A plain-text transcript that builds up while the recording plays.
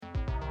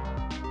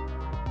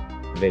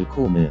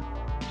Velkommen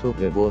to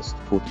the Wurst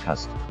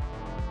Podcast.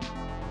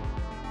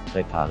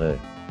 Prepare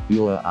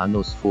your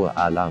anus vor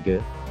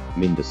Anlage,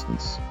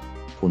 mindestens.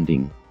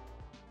 Funding.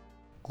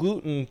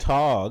 Guten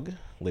Tag,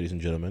 ladies and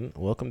gentlemen.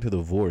 Welcome to the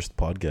Wurst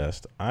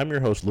Podcast. I'm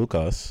your host,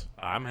 Lucas.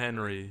 I'm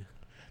Henry.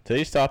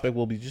 Today's topic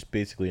will be just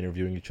basically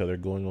interviewing each other,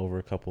 going over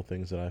a couple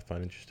things that I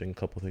find interesting, a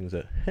couple things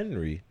that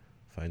Henry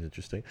finds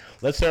interesting.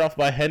 Let's start off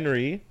by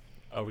Henry.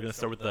 Are we going to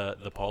start with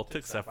the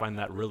politics? I find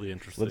that really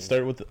interesting. Let's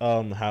start with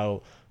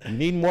how we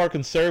need more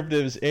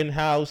conservatives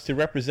in-house to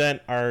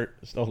represent our...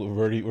 Oh,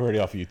 we're already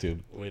off YouTube.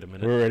 Wait a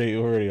minute. We're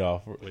already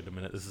off. Wait a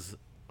minute. This is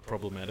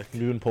problematic.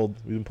 We've been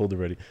pulled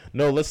already.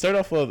 No, let's start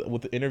off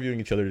with interviewing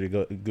each other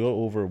to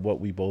go over what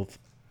we both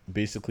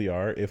basically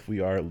are, if we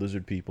are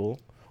lizard people,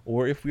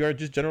 or if we are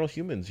just general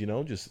humans, you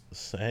know, just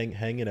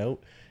hanging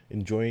out,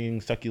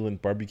 enjoying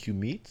succulent barbecue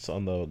meats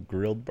on the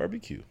grilled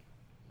barbecue.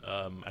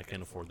 I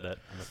can't afford that.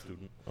 I'm a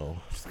student. Oh,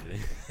 just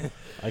kidding.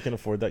 I can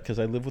afford that because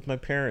I live with my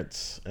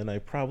parents, and I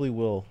probably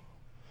will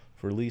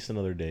for at least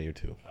another day or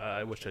two.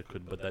 I wish I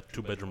could, but that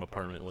 2-bedroom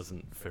apartment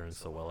wasn't faring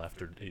so well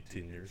after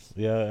 18 years.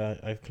 Yeah,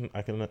 I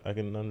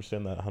can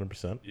understand that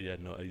 100%. Yeah,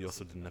 no, you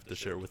also didn't have to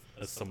share it with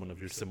someone of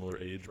your similar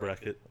age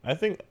bracket. I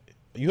think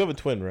you have a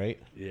twin, right?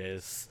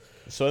 Yes.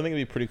 So I think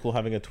it'd be pretty cool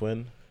having a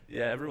twin.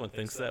 Yeah, everyone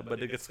thinks that,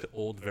 but it gets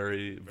old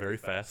very, very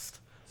fast.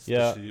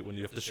 Especially when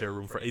you have to share a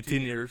room for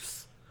 18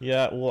 years.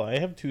 Yeah, well, I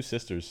have two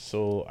sisters,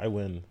 so I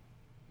win.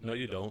 No,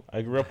 you don't.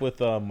 I grew up with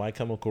My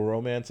Chemical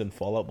Romance and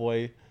Fall Out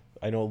Boy.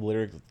 I know the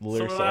lyrics.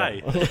 So did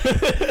I.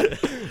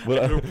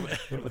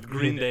 With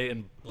Green Day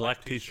and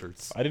black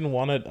T-shirts. I didn't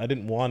want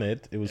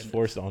it. It was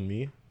forced on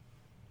me.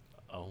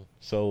 Oh.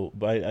 So,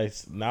 but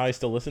now I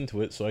still listen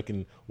to it, so I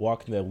can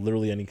walk into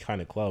literally any kind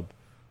of club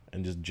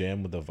and just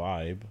jam with the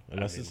vibe.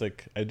 And that's just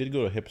like, I did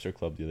go to a hipster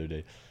club the other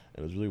day, and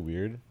it was really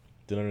weird.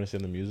 Didn't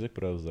understand the music,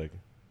 but I was like,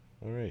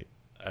 all right.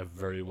 I've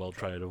very well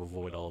tried to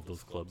avoid all of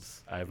those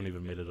clubs. I haven't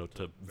even made it out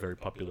to very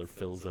popular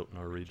Phil's out in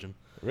our region.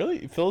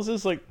 Really? Phil's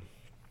is like...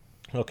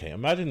 Okay,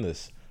 imagine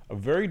this. A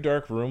very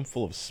dark room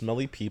full of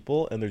smelly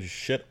people, and there's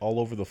shit all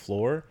over the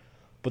floor,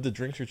 but the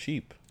drinks are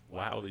cheap.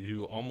 Wow,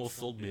 you almost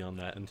sold me on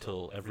that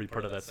until every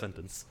part of that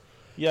sentence.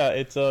 Yeah,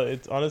 it's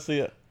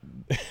honestly...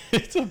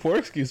 it's a poor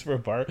excuse for a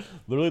bar.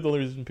 Literally the only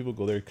reason people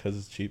go there because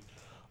it's cheap.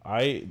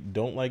 I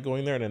don't like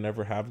going there, and I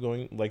never have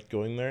liked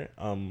going there.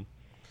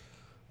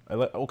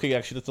 Okay,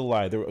 actually, that's a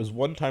lie. There was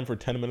one time for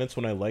 10 minutes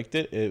when I liked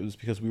it. It was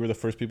because we were the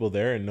first people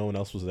there and no one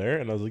else was there.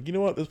 And I was like, you know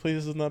what? This place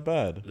isn't that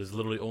bad. There's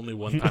literally only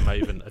one time I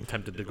even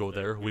attempted to go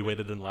there. We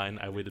waited in line.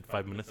 I waited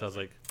 5 minutes. I was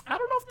like, I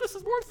don't know if this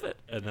is worth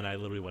it. And then I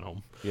literally went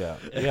home. Yeah.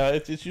 Yeah,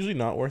 it's usually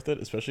not worth it,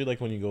 especially like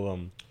when you go...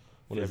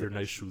 When you have your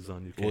nice shoes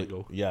on, you can't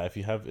go. Yeah, if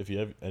you have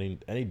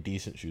any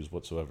decent shoes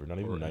whatsoever, not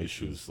even nice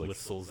shoes like with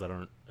soles that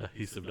aren't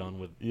adhesive on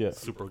with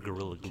super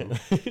gorilla glue.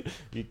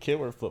 You can't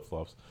wear flip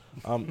flops.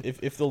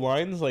 If the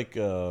line's like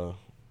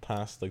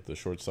past like the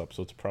shortstop,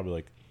 so it's probably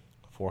like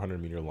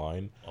 400-meter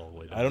line.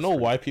 I don't know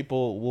why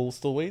people will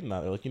still wait in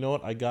that. They're like, you know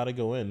what, I gotta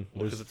go in.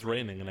 Because it's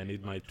raining and I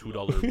need my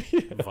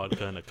 $2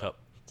 vodka in a cup.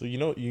 So, you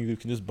know, you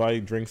can just buy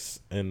drinks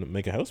and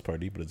make a house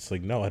party, but it's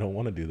like, no, I don't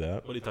want to do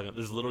that. What are you talking about?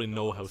 There's literally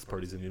no house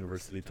parties in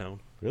University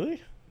Town.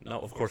 Really? No,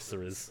 of course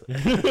there is.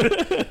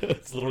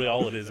 It's literally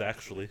all it is,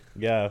 actually.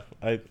 Yeah,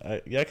 I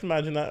can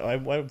imagine that.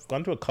 I've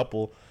gone to a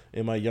couple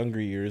in my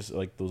younger years,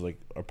 like those like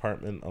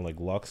apartment on like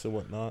Lux and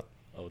whatnot.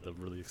 Oh, the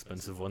really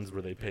expensive ones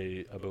where they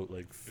pay about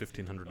like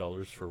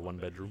 $1,500 for one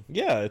bedroom.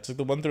 Yeah, it's like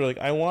the ones that are like,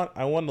 I want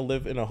to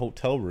live in a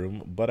hotel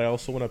room, but I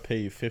also want to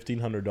pay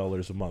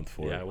 $1,500 a month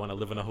for it. Yeah, I want to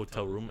live in a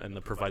hotel room, and the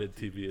provided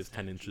TV is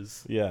 10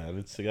 inches. Yeah, and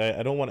it's like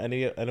I don't want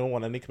any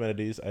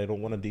amenities. I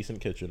don't want a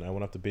decent kitchen. I want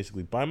to have to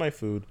basically buy my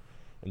food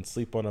and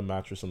sleep on a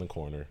mattress in the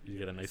corner. You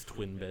get a nice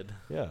twin bed.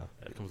 Yeah,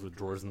 it comes with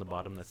drawers in the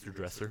bottom. That's your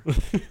dresser.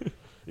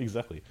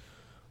 Exactly.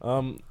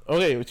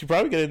 Okay, we should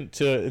probably get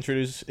into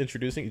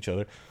introducing each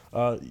other.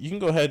 You can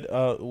go ahead.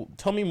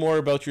 Tell me more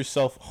about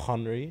yourself,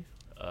 Henry.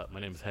 My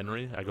name is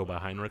Henry. I go by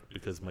Heinrich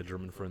because my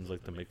German friends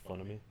like to make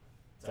fun of me.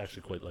 It's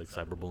actually quite like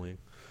cyberbullying.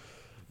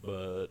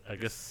 But I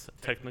guess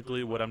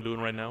technically what I'm doing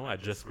right now, I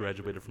just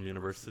graduated from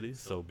university,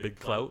 so big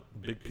clout,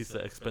 big piece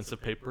of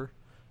expensive paper.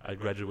 I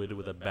graduated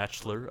with a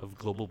Bachelor of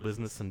Global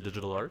Business and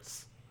Digital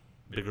Arts.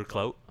 Bigger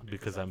clout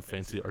because I'm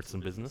fancy arts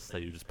and business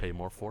that you just pay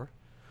more for.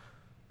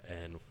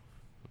 And...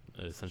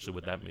 essentially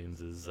what that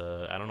means is,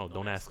 I don't know,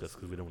 don't ask us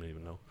because we don't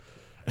even know.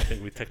 I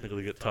think we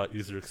technically get taught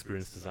user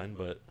experience design,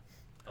 but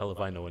hell if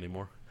I know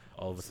anymore.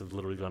 All of us have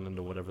literally gone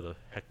into whatever the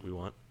heck we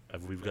want.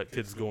 We've got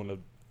kids going to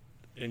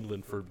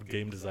England for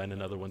game design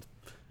and other ones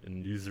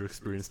in user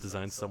experience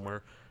design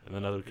somewhere, and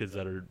then other kids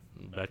that are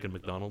back in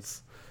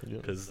McDonald's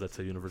because that's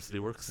how university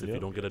works. If you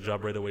don't get a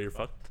job right away, you're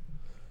fucked.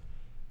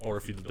 Or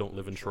if you don't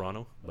live in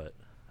Toronto, but...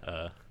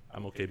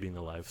 I'm okay being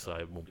alive, so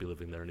I won't be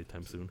living there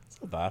anytime soon. It's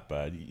not that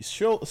bad.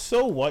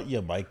 So what?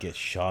 You might get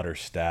shot or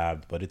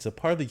stabbed, but it's a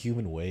part of the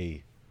human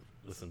way.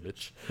 Listen,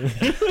 bitch.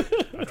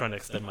 I'm trying to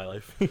extend my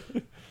life.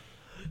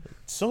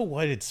 So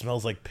what? It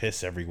smells like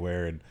piss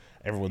everywhere, and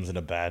everyone's in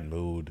a bad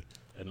mood.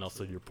 and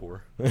also you're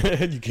poor.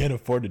 And you can't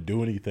afford to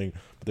do anything.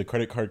 But the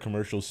credit card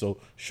commercials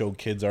show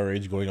kids our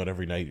age going out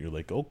every night. You're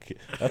like, okay,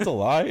 that's a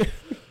lie.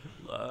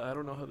 I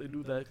don't know how they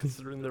do that,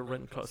 considering their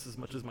rent costs as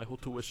much as my whole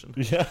tuition.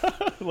 Yeah,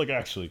 like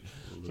actually,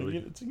 so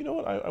you know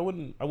what? I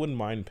wouldn't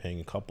mind paying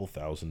a couple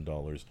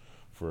 $1,000s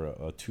for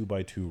a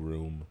 2x2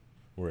 room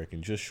where I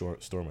can just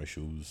store my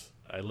shoes.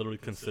 I literally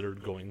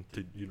considered going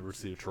to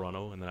University of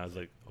Toronto, and then I was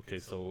like, okay,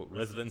 so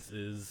residence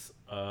is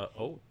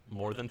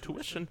more than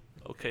tuition.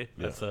 Okay,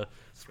 that's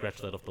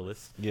scratch that off the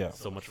list. Yeah.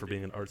 So much for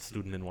being an art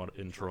student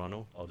in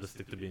Toronto. I'll just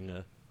stick to being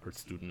an art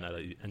student at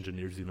a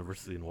engineers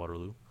university in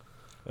Waterloo.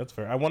 That's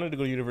fair. I wanted to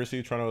go to University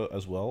of Toronto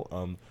as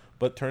well,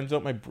 but turns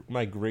out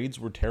my grades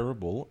were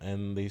terrible,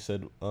 and they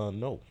said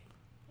no.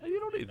 You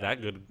don't need that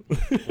good.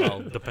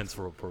 Well, depends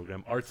for a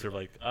program. Arts are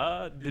like,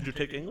 did you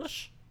take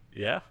English?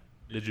 Yeah.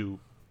 Did you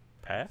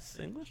pass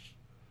English?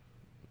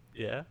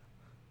 Yeah.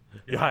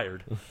 You're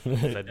hired.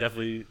 I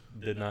definitely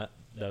did not.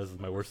 That was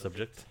my worst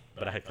subject,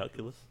 but I had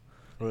calculus.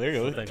 Well, there you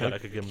go. So thank God I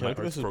could get my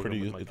arts program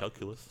with my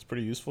calculus. It's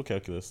pretty useful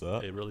calculus, though.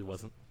 It really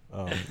wasn't.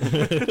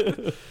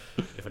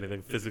 If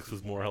anything, physics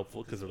was more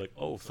helpful because they're like,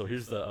 oh, so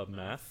here's the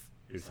math.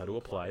 Here's how to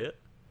apply it.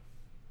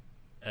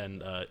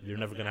 And you're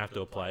never going to have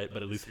to apply it,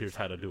 but at least here's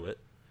how to do it.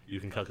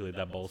 You can calculate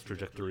that ball's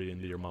trajectory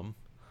into your mum.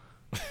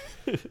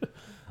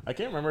 I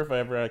can't remember if I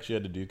ever actually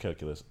had to do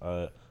calculus.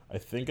 I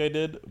think I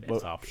did, but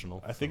it's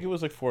optional. I think it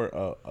was like for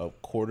a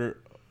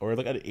quarter or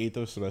like an eighth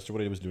of a semester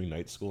when I was doing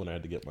night school, and I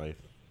had to get my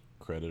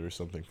credit or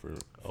something for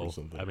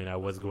something. I mean, I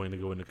was going to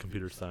go into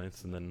computer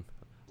science, and then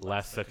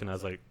last second I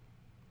was like,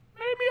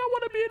 maybe I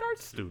want to be an art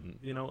student.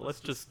 You know, let's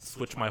just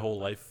switch my whole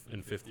life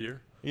in fifth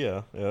year.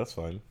 Yeah, that's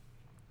fine.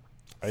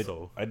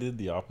 I did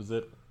the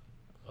opposite.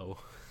 Oh.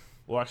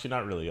 Well, actually,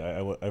 not really.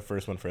 I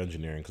first went for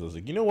engineering because I was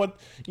like, you know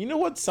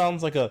what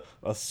sounds like a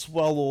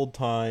swell old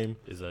time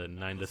is a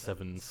 9 to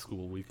 7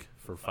 school week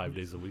for 5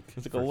 days a week.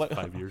 It's like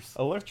 5 years.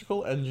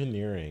 Electrical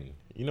engineering.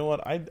 You know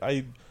what?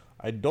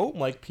 I don't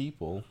like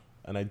people,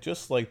 and I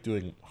just like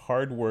doing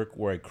hard work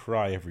where I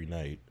cry every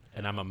night.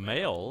 And I'm a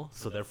male,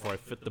 so therefore I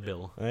fit the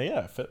bill.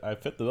 Yeah, I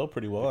fit the bill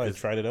pretty well. Because I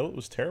tried it out. It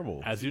was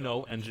terrible. As you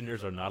know,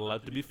 engineers are not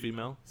allowed to be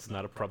female. It's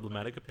not a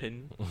problematic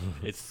opinion.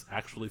 It's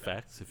actually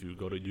facts. If you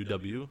go to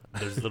UW,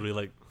 there's literally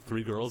like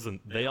 3 girls,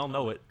 and they all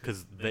know it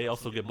because they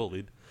also get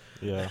bullied.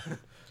 Yeah.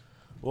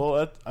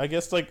 Well, I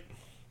guess, like,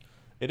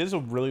 it is a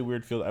really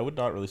weird field. I would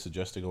not really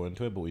suggest to go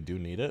into it, but we do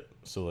need it.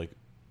 So, like,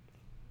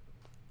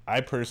 I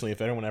personally,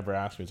 if anyone ever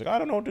asks me, it's like, I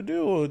don't know what to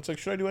do. It's like,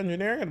 should I do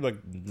engineering? I'm like,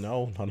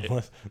 no, not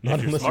unless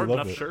you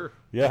love it. Sure.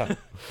 Yeah,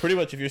 pretty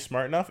much if you're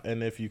smart enough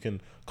and if you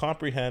can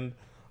comprehend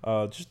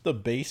just the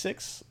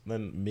basics,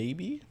 then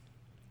maybe.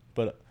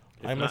 But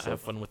I must have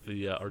fun with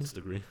the arts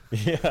degree.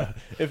 Yeah,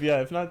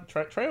 if not,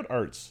 try out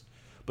arts.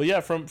 But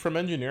yeah, from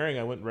engineering,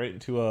 I went right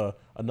into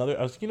another.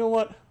 I was like, you know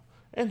what,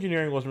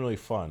 engineering wasn't really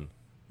fun.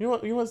 You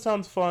know what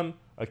sounds fun?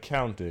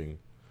 Accounting.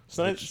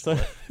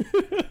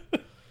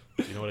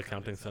 You know what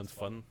accounting sounds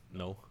fun?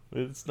 No.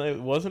 It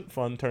wasn't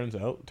fun, turns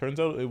out. Turns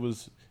out it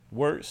was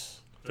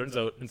worse. Turns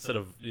out instead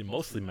of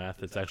mostly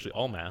math, it's actually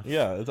all math.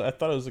 Yeah, I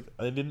thought it was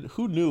like,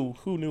 who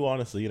knew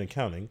honestly in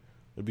accounting,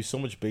 there'd be so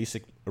much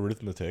basic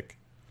arithmetic.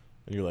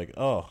 And you're like,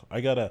 oh,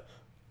 I got to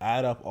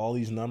add up all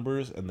these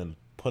numbers and then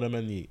put them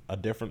in a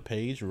different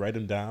page, write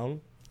them down.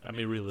 I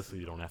mean, realistically,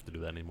 you don't have to do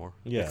that anymore.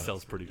 Yeah.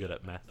 Excel's pretty good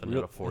at math and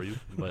that for you.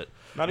 But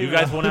you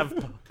guys won't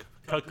have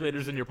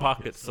calculators in your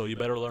pockets, so you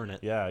better learn it.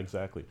 Yeah,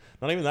 exactly.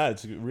 Not even that.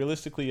 It's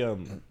realistically,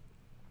 you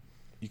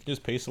can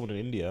just pay someone in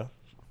India.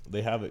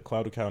 They have it,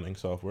 cloud accounting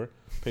software.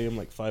 Pay them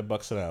like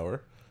 $5 an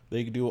hour.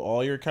 They can do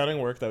all your accounting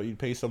work that you'd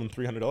pay someone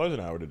 $300 an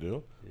hour to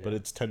do, but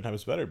it's 10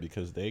 times better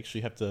because they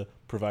actually have to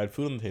provide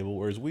food on the table,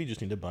 whereas we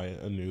just need to buy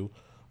a new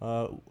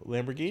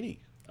Lamborghini.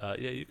 Yeah,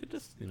 you could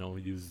just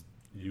use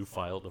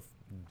U-File to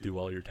do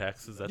all your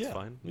taxes. That's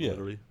fine. Yeah,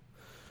 literally.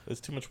 It's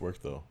too much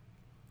work though.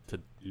 To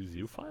use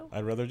U-File?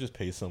 I'd rather just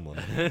pay someone.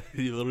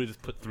 You literally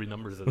just put 3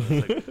 numbers in.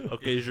 It's like,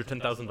 okay, here's your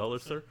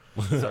 $10,000, sir.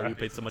 Sorry, you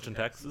paid so much in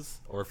taxes.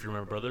 Or if you're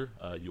my brother,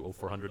 you owe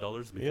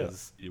 $400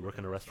 because you work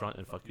in a restaurant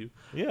and fuck you.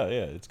 Yeah,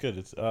 it's good.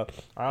 It's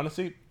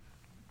honestly,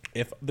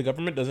 if the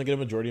government doesn't get a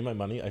majority of my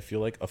money, I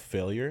feel like a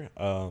failure.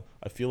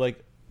 I feel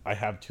like I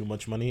have too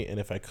much money, and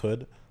if I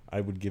could,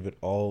 I would give it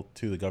all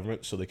to the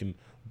government so they can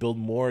build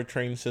more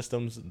train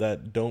systems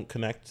that don't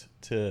connect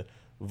to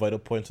vital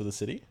points of the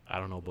city. I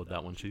don't know about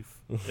that one, Chief.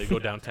 They go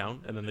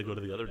downtown and then they go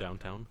to the other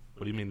downtown.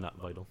 What do you mean not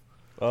vital?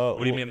 What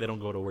do you mean they don't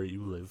go to where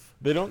you live?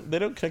 They don't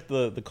connect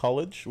the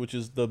college, which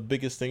is the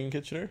biggest thing in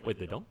Kitchener. Wait,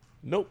 they don't?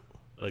 Nope.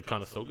 Like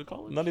Conestoga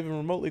College? Not even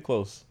remotely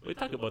close. What are you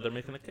talking about? They're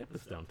making a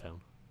campus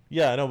downtown.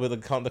 Yeah, I know, but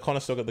the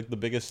Conestoga, like the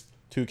biggest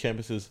 2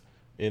 campuses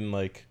in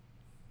like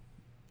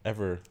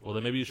ever. Well,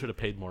 then maybe you should have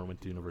paid more and went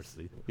to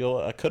university.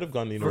 I could have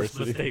gone to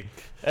university. First mistake.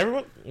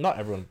 Not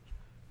everyone.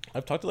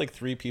 I've talked to like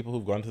 3 people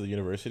who've gone to the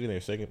university, and they're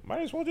saying,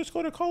 might as well just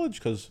go to college,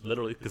 because...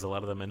 Literally, because a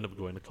lot of them end up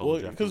going to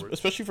college afterwards.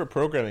 Especially for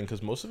programming,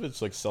 because most of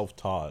it's like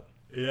self-taught.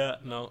 Yeah,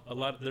 no,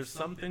 there's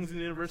some things in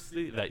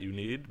university that you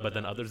need, but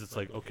then others it's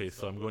like, okay,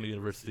 so I'm going to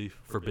university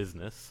for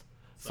business,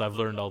 so I've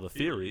learned all the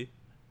theory,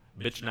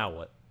 bitch, now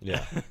what?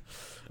 Yeah.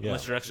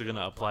 Unless you're actually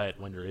gonna apply it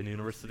when you're in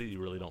university, you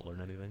really don't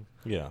learn anything.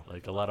 Yeah.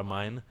 Like a lot of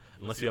mine,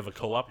 unless you have a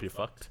co-op, you're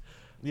fucked.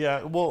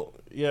 Yeah, well,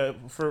 yeah,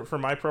 for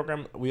my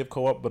program, we have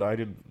co-op, but I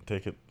didn't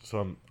take it,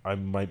 so I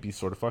might be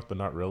sort of fucked, but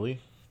not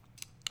really.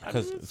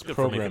 Because it's good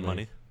programming. for making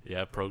money.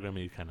 Yeah,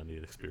 programming, you kind of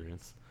need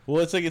experience.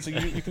 Well, it's like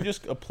you can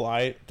just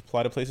apply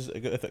to places.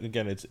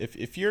 Again, it's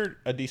if you're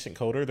a decent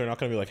coder, they're not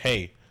going to be like,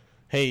 hey,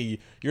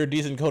 you're a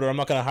decent coder, I'm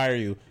not going to hire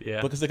you.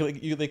 Yeah. Because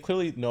they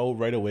clearly know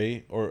right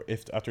away, or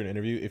if after an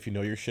interview, if you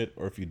know your shit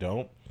or if you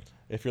don't.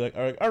 If you're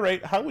like, all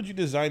right, how would you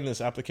design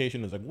this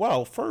application? It's like,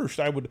 well, first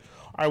I would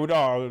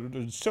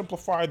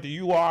simplify the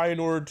UI in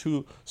order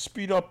to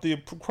speed up the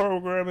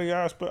programming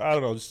aspect. I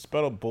don't know, just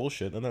spell out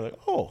bullshit, and they're like,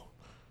 oh,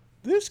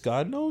 this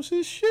guy knows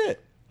his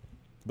shit.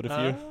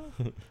 But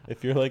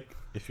if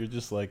you're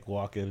just like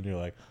walk in and you're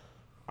like,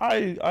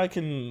 I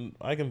can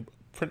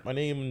print my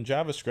name in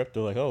JavaScript,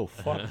 they're like, oh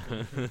fuck.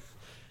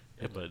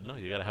 Yeah, but no,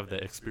 you gotta have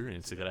that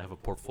experience. You gotta have a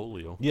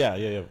portfolio. Yeah,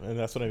 and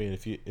that's what I mean.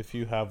 If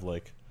you have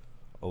like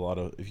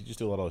if you just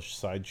do a lot of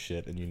side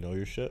shit and you know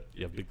your shit,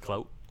 You have big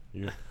clout.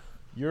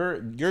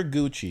 you're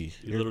Gucci.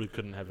 You literally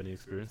couldn't have any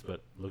experience,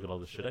 but look at all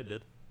the shit I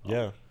did.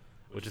 Yeah,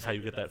 Which is how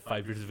you get that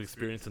 5 years of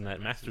experience and that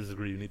master's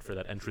degree you need for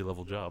that entry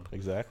level job.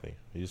 exactly.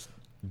 You just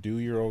do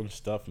your own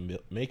stuff and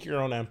make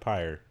your own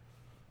empire,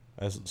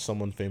 as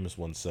someone famous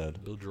once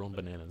said. Build your own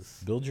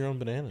bananas. Build your own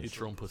bananas. Eat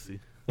your own pussy.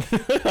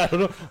 I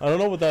don't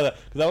know about that,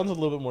 because that one's a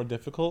little bit more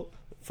difficult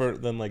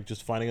than like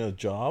just finding a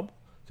job,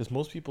 because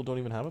most people don't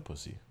even have a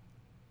pussy.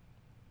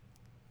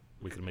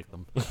 We can make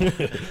them.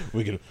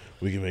 we can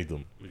make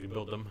them. We can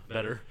build them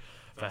better,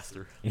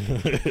 faster,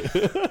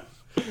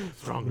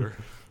 stronger.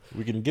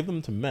 We can give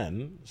them to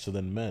men, so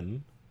then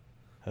men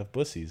have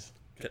pussies.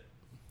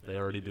 They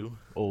already do.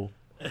 Oh,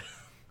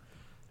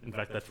 In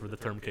fact, that's where the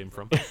term came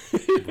from.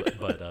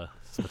 but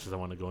as much as I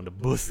want to go into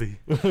pussy,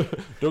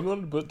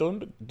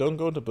 don't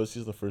go into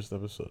pussies the first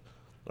episode.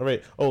 All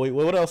right. Oh wait,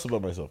 what else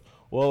about myself?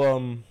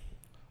 Well,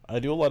 I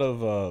do a lot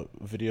of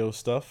video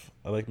stuff.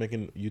 I like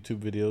making YouTube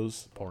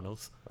videos.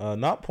 pornos.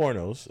 Not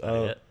pornos.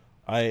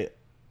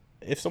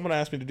 If someone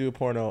asked me to do a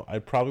porno, I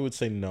probably would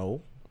say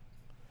no.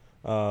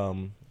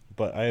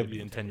 But Maybe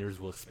in 10 years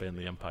we'll expand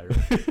the empire.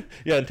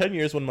 yeah, in 10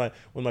 years when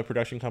my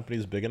production company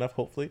is big enough,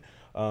 hopefully,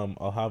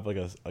 I'll have like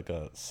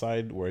a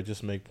side where I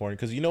just make porn,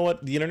 because you know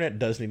what, the internet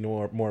does need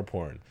more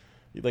porn.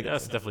 Like, yeah,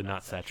 it's definitely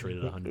not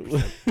saturated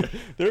 100%.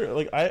 There,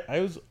 like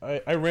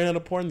I ran out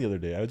of porn the other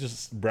day. I was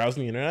just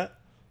browsing the internet,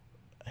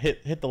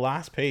 hit the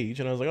last page,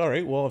 and I was like, all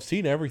right, well, I've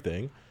seen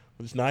everything.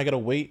 Just now I gotta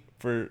wait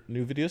for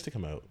new videos to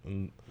come out.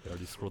 And You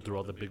already scrolled through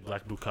all the big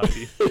black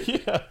Bukaki.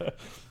 yeah.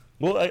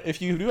 Well,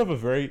 if you do have a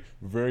very,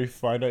 very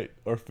finite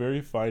or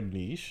very fine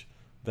niche,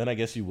 then I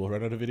guess you will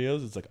run out of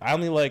videos. It's like, I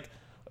only like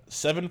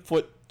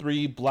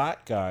 7'3"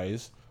 black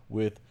guys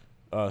with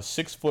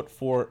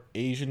 6'4"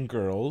 Asian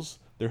girls.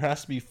 There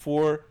has to be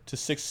 4 to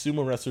 6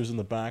 sumo wrestlers in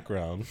the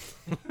background,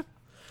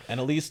 and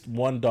at least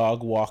one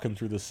dog walking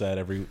through the set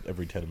every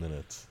 10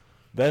 minutes.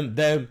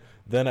 Then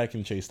I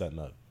can chase that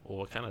nut. Well,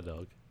 what kind of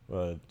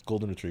dog?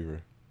 Golden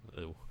retriever.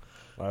 Ew.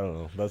 I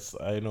don't know.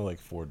 I know like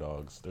 4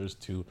 dogs. There's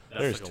too.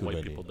 That's There's like too a white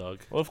many. people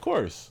dog. Well, of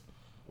course.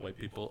 White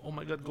people. Oh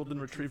my god, golden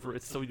retriever!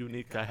 It's so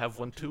unique. I have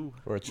one too.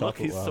 Or a Look,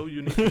 chocolate he's lab. so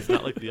unique. He's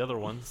not like the other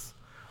ones.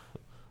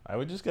 I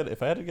would just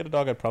if I had to get a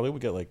dog, I probably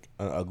would get like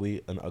an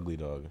ugly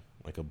dog,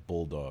 like a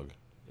bulldog.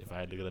 If I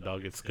had to get a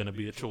dog, it's gonna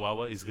be a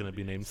Chihuahua. He's gonna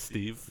be named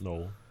Steve.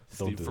 No,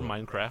 don't Steve do from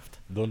that. Minecraft.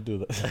 Don't do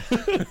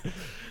that.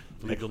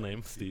 Legal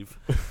name, Steve.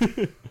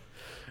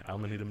 I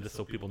only need him just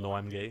so people know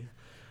I'm gay.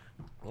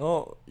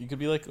 Well, you could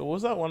be like, what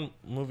was that one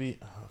movie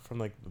from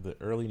like the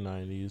early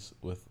 '90s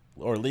with,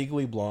 or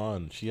Legally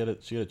Blonde? She had a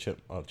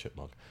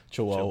chipmunk,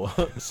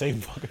 Chihuahua, same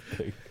fucking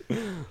thing.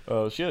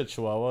 She had a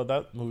Chihuahua.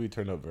 That movie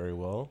turned out very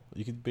well.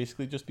 You could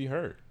basically just be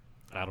her.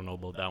 I don't know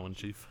about that one,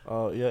 Chief.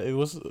 Yeah, it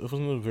wasn't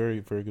a very,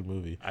 very good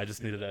movie. I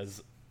just need it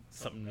as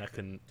something that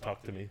can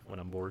talk to me when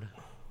I'm bored.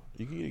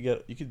 You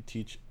could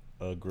teach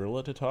a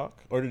gorilla to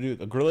talk, or a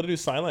gorilla to do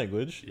sign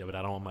language. Yeah, but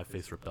I don't want my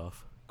face ripped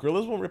off.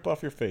 Gorillas won't rip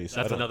off your face.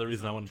 That's another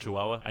reason I want a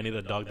Chihuahua. I need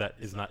a dog that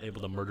is not able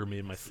to murder me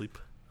in my sleep.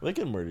 They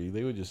can murder you.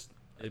 They would just.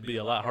 It'd be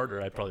a lot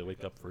harder. I'd probably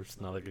wake up first.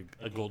 Not like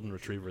a golden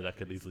retriever that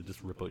could easily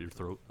just rip out your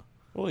throat.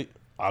 Well,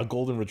 a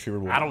golden retriever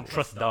won't. I don't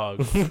trust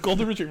dogs.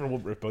 Golden retriever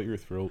won't rip out your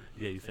throat.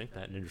 Yeah, you think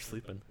that, and then you're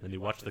sleeping, and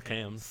you watch the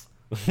cams.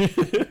 You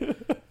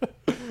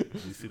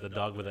see the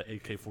dog with an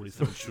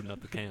AK-47 shooting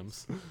at the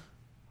cams.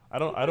 I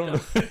don't know.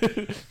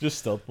 Just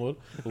stealth mode.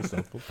 Full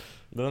stealth mode.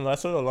 Then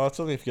that's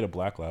only if you get a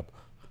black lab.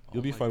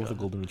 You'll be my fine with God. a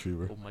golden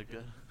retriever. Oh my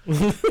god.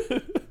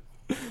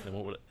 Then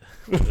what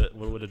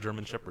would a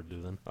German Shepherd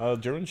do then?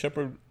 German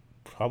Shepherd,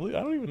 probably. I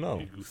don't even know.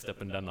 You go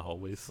stepping down the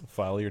hallways.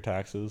 File your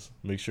taxes.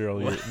 Make sure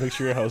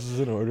your house is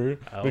in order.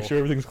 Ow. Make sure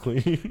everything's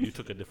clean. You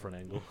took a different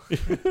angle.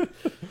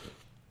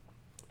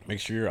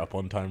 Make sure you're up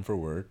on time for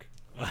work.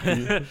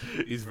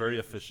 He's very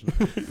efficient.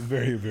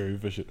 Very, very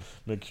efficient.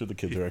 Make sure the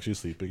kids are actually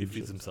sleeping. He and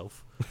feeds shit.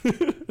 himself.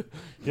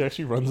 He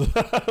actually runs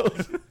the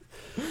house.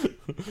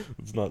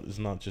 It's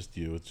not just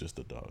you. It's just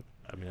a dog.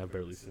 I mean, I've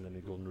barely seen any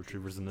golden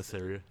retrievers in this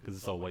area because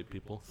it's all white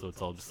people. So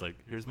it's all just like,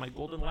 here's my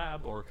golden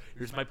lab or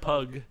here's my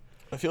pug.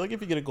 I feel like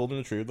if you get a golden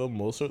retriever, though,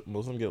 most of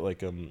them get like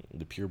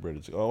the purebred.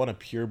 It's like, oh, I want a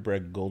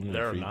purebred golden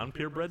There retriever. are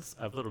non-purebreds.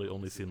 I've literally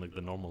only seen like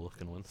the normal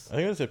looking ones. I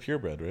think it's a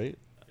purebred, right?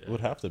 It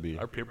would have to be.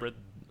 Our purebred,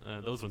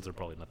 those ones are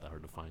probably not that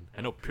hard to find.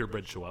 I know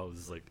purebred Chihuahuas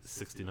is like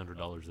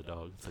 $1,600 a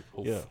dog. It's like,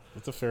 oof. Yeah,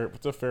 it's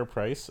a fair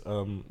price.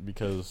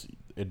 Because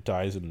it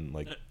dies in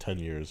like 10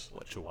 years.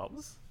 What,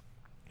 Chihuahuas?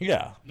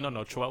 Yeah. No,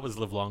 Chihuahuas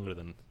live longer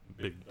than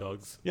big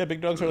dogs. Yeah, big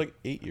dogs are like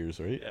 8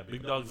 years, right? Yeah,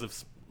 big dogs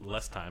live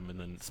less time, and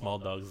then small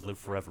dogs live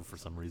forever for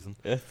some reason.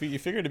 You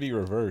figure it to be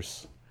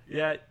reverse.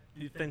 Yeah,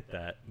 you think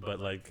that, but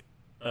like,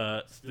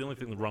 the only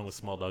thing wrong with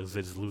small dogs is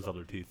they just lose all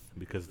their teeth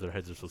because their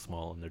heads are so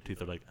small and their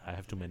teeth are like, I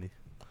have too many.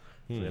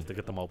 So they have to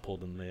get them all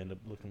pulled, and they end up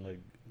looking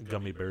like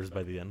gummy bears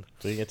by the end.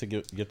 So you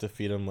get to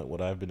feed them like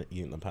what I've been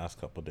eating the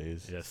past couple of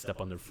days. Yeah, step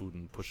on their food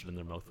and push it in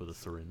their mouth with a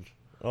syringe.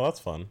 Oh, that's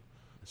fun.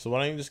 So why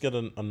don't you just get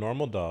a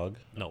normal dog?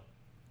 No.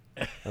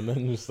 And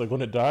then just like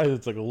when it dies,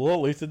 it's like, well, at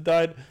least it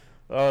died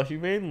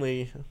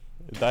humanely.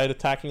 It died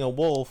attacking a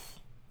wolf.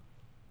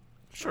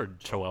 Sure,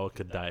 Chihuahua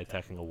could die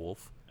attacking a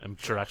wolf. I'm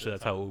sure actually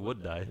that's how it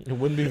would die. It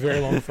wouldn't be a very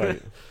long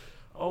fight.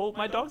 Oh,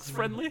 my dog's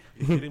friendly.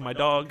 He's eating my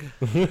dog.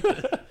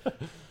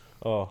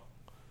 Oh.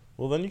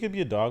 Well, then you could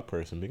be a dog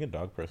person. Being a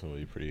dog person would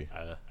be pretty...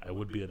 I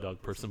would be a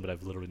dog person, but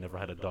I've literally never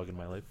had a dog in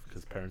my life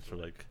because parents were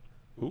like,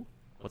 "Who?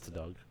 What's a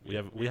dog? We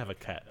have a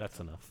cat. That's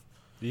enough."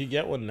 You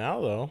get one now,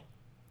 though.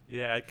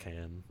 Yeah, I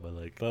can, but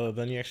like... But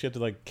then you actually have to,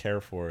 like,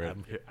 care for it.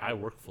 I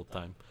work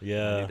full-time.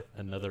 Yeah. I need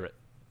another...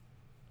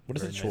 What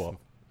is a very nice chihuahua? one.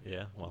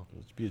 Yeah, well...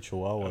 Let's be a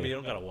chihuahua. I mean, you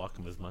don't gotta walk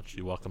them as much.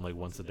 You walk them like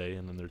once a day,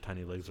 and then their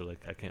tiny legs are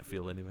like, I can't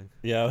feel anything.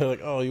 Yeah, they're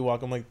like, oh, you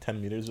walk them like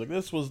 10 meters. Like,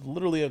 this was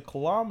literally a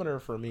kilometer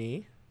for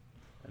me.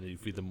 And then you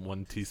feed them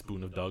 1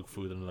 teaspoon of dog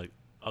food, and they're like,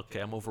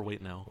 okay, I'm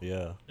overweight now.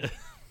 Yeah.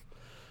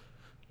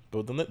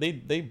 But then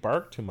they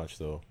bark too much,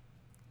 though.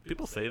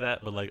 People say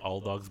that, but like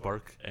all dogs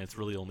bark, and it's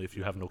really only if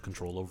you have no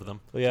control over them.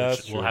 Yeah, which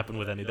that's will true. happen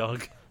with any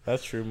dog.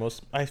 That's true.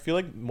 I feel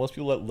like most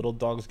people let little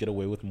dogs get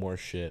away with more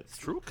shit. It's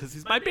true, because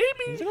he's my baby.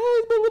 He's like,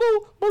 oh,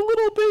 he's my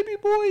little baby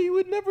boy. He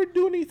would never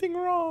do anything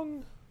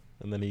wrong.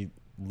 And then he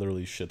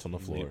literally shits on the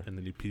floor. And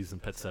then he pees in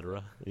Pet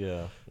Cetera.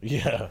 Yeah,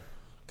 yeah.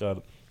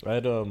 God, I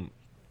had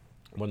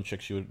one chick.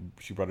 She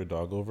brought her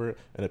dog over,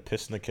 and it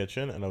pissed in the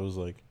kitchen, and I was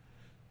like,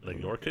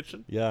 your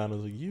kitchen? yeah, and I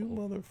was like, you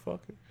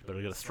motherfucker.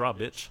 Better get a straw,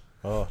 bitch.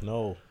 Oh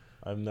no,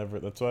 I've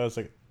never. That's why I was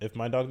like, if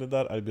my dog did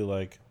that, I'd be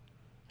like,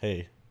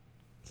 hey,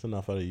 it's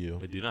enough out of you.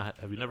 Wait,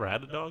 have you never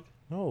had a dog?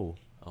 No.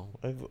 Oh.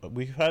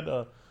 We've had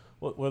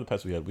what are the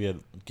pets we had? We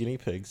had guinea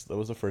pigs. That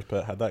was the first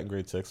pet. Had that in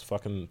grade 6.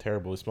 Fucking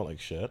terrible. It smelled like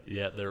shit.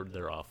 Yeah,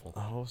 they're awful.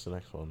 Oh, what was the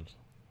next one?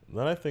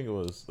 Then I think it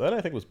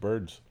was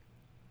birds.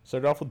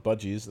 Started off with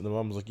budgies, and the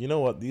mom was like, you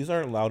know what? These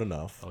aren't loud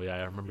enough. Oh yeah,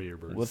 I remember your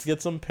birds. Let's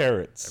get some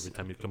parrots. Every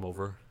time you come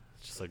over,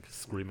 it's just like a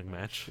screaming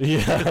match.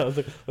 Yeah, I was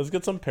like, let's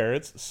get some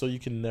parrots so you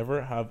can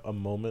never have a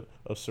moment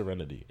of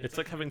serenity. It's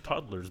like having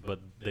toddlers, but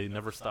they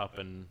never stop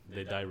and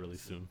they die really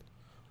soon.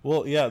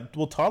 Well, yeah,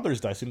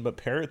 toddlers die soon, but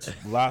parrots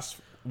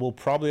will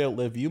probably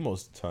outlive you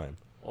most of the time.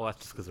 Well, that's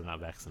just because they're not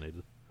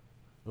vaccinated.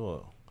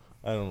 Well,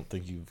 I don't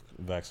think you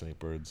vaccinate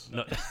birds.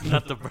 No,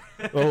 not the bird.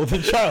 Oh, the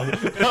child.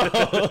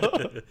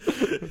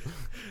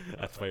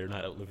 That's why you're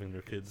not outliving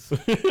your kids.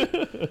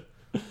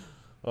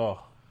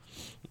 Oh.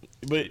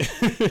 But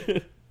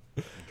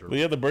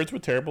yeah, the birds were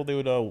terrible. They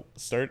would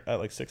start at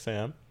like 6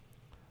 a.m.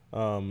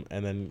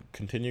 And then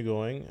continue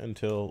going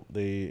until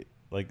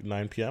like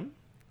 9 p.m.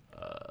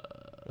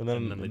 And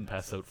then they'd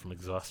pass out from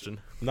exhaustion.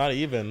 Not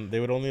even.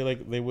 They would only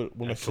when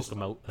my Choke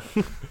them out.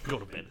 Go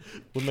to bed.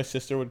 When my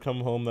sister would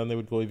come home, then they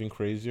would go even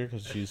crazier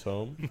because she's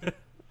home.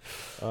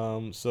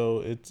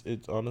 So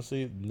it's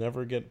honestly,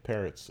 never get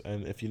parrots.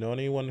 And if you know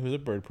anyone who's a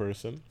bird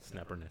person,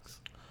 Snap her necks.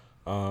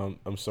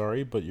 I'm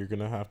sorry, but you're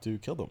gonna have to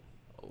kill them.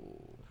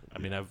 Oh, I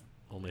mean, I've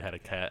only had a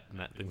cat, and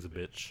that thing's a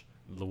bitch.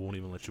 They won't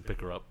even let you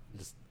pick her up.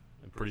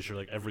 I'm pretty sure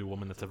like every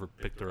woman that's ever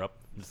picked her up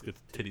just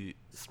gets titty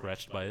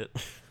scratched by it.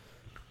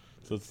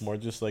 So it's more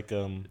just like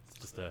It's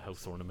just a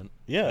house ornament.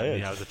 Yeah, It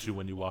yeah. meows at you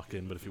when you walk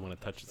in, but if you want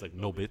to touch, it's like,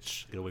 no,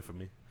 bitch, get away from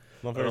me.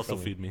 not Or very also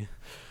friendly. feed me.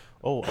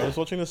 Oh, I was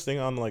watching this thing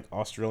on like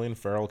Australian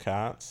feral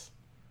cats.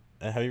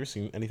 Have you ever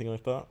seen anything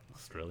like that?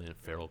 Australian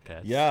feral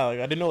cats. Yeah, like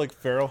I didn't know like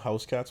feral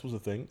house cats was a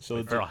thing. So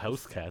Like it's feral like,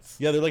 house cats.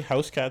 yeah, they're like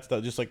house cats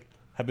that just like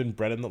have been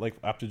bred in the, like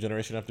after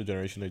generation,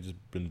 they've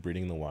just been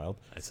breeding in the wild.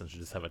 I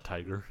essentially just have a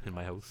tiger in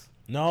my house.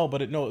 No, but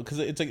because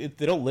it's like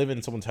they don't live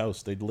in someone's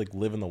house. They like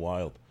live in the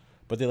wild,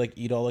 but they like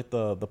eat all like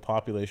the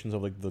populations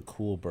of like the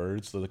cool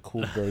birds, so the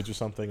cool birds or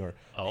something, or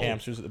Oh.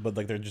 hamsters. But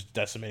like they're just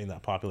decimating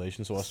that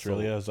population. So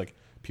Australia has like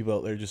people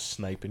out there just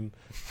sniping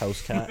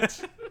house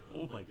cats.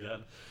 Oh my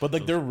god. But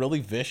like they're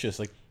really vicious.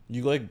 Like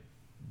you like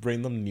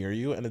bring them near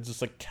you, and it's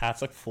just like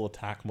cats like full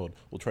attack mode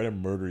will try to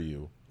murder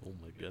you. Oh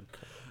my god.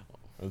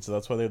 And so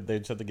that's why they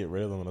just had to get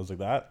rid of them. And I was like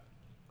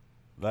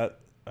that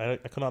I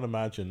could not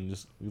imagine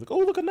just you're like, oh,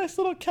 look, a nice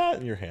little cat,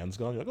 and your hand's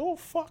gone. You're like, oh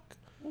fuck.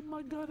 Oh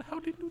my god, how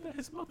did he do that?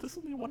 His mouth is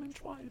only 1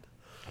 inch wide.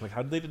 Like,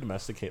 how did they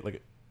domesticate?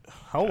 Like,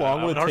 how long I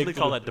would would it hardly take?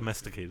 call that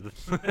domesticated.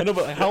 I know,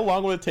 but how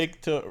long would it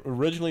take to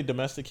originally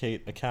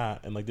domesticate a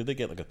cat? And like, did they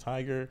get like a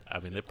tiger? I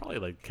mean, they probably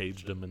like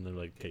caged him and they're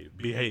like, "Okay,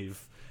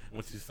 behave.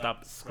 Once you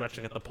stop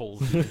scratching at the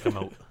poles, you can come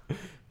out."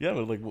 Yeah,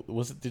 but like,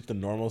 was it just the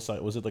normal size?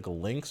 Was it like a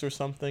lynx or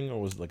something,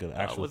 or was it like an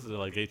actual? Was it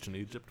like ancient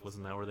Egypt?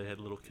 Wasn't that where they had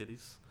little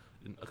kitties,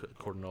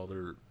 according to all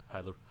their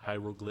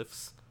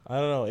hieroglyphs? I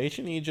don't know.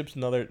 Ancient Egypt's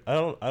another. I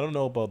don't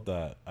know about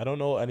that. I don't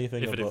know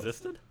anything If about. it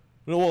existed,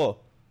 No, well,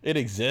 it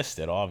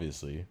existed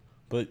obviously,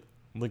 but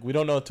like we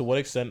don't know to what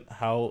extent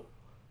how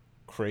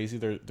crazy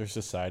their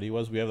society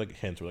was. We have like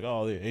hints. We're like,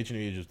 oh, the ancient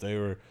Egypt, they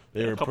were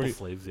a couple pretty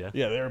slaves, yeah.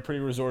 Yeah, they were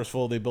pretty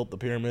resourceful. They built the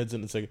pyramids,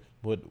 and it's like,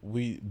 but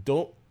we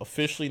don't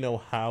officially know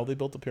how they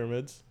built the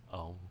pyramids.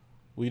 Oh,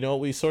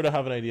 We sort of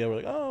have an idea. We're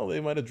like, oh, they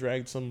might have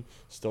dragged some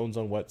stones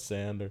on wet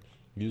sand or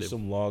used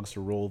some logs to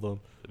roll them.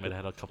 they might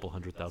have had a couple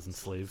 100,000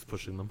 slaves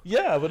pushing them.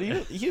 Yeah, but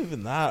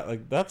even that,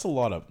 like, that's a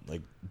lot of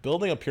like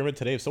building a pyramid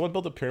today. If someone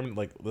built a pyramid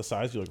like the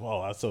size, you're like,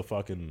 well,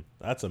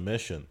 that's a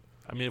mission.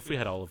 I mean, if we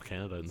had all of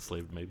Canada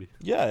enslaved, maybe.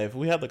 Yeah, if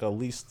we had like at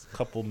least a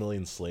couple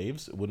million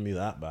slaves, it wouldn't be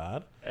that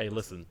bad. Hey,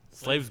 listen,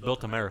 slaves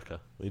built America.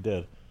 They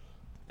did.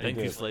 Thank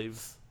you,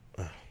 slaves.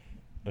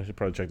 I should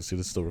probably check to see if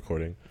this is still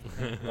recording.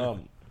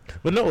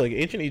 But no, like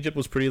ancient Egypt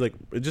was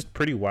just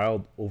pretty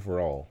wild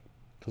overall.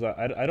 Because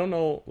I don't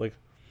know, like,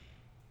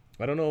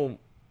 I don't know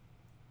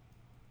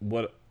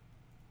what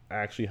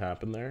actually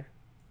happened there.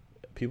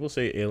 People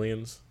say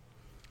aliens.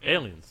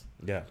 Aliens.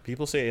 Yeah,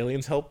 people say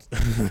aliens helped.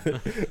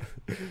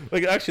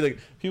 Like actually, like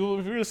people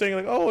were saying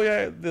like, oh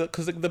yeah,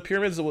 because the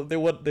pyramids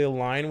they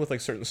align with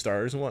like certain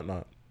stars and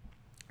whatnot,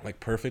 like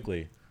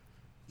perfectly.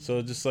 So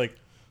it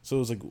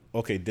was like,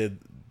 okay,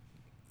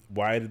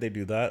 why did they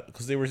do that?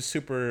 Because they were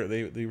super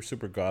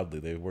godly.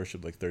 They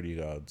worshipped like 30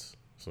 gods.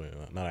 So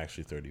not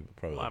actually 30, but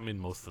probably. Well, I mean,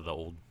 most of the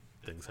old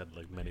things had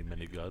like many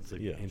gods.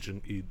 Like Yeah.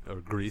 ancient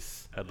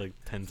Greece had like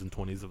 10s and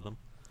 20s of them.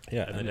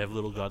 Yeah, And then they have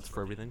little gods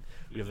for everything.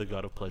 We have the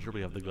god of pleasure.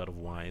 We have the god of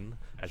wine.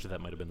 Actually,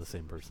 that might have been the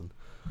same person.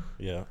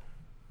 yeah.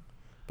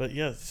 But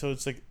yeah, so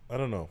it's like, I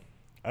don't know.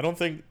 I don't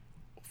think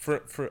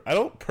I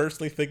don't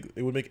personally think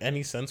it would make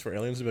any sense for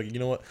aliens to be like, you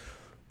know what?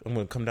 I'm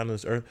gonna come down to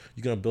this earth.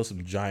 You're gonna build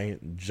some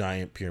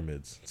giant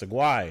pyramids. It's like,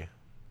 why?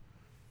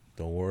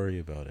 Don't worry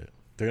about it.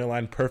 They're gonna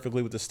align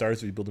perfectly with the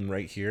stars we build them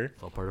right here.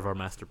 It's all part of our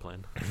master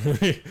plan.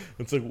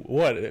 It's like,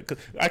 what? 'Cause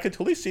I could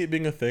totally see it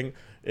being a thing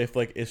if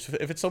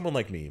it's someone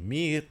like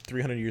me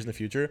 300 years in the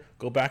future,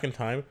 go back in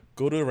time,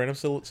 go to a random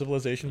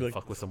civilization, be like,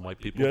 Fuck with some white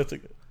people. yeah, it's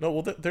like, no,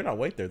 well, they're not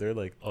white there. They're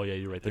like, Oh yeah,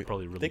 you're right. They're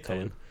probably really they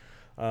tan.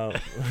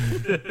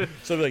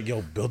 so they're like,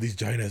 yo, build these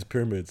giant ass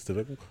pyramids. They're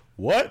like,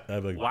 what?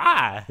 I'm like,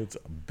 Why? it's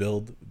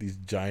build these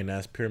giant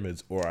ass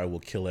pyramids or I will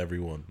kill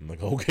everyone. I'm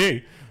like,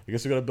 okay, I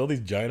guess we gotta build these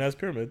giant ass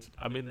pyramids.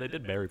 I mean, they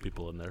did bury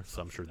people in there,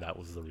 so I'm sure that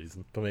was the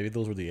reason. But maybe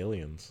those were the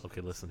aliens.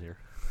 Okay, listen here.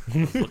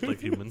 Those look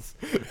like humans,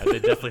 and they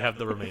definitely have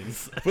the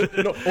remains. But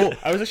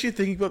I was actually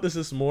thinking about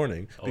this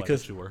morning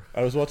because I bet you were.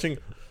 I was watching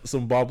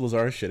some Bob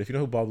Lazar shit. If you know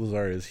who Bob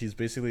Lazar is, he's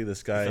basically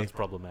this guy. Sounds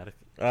problematic.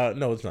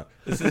 No, it's not.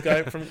 This is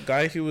a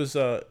guy who was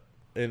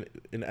in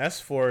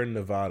S4 in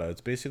Nevada. It's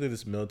basically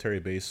this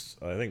military base,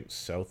 I think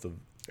south of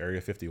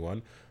Area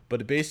 51.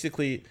 But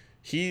basically,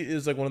 he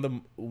is like one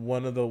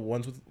of the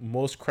ones with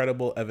most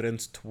credible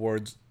evidence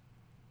towards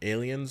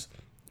aliens,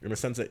 in the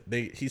sense that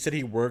he said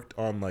he worked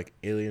on like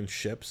alien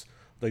ships,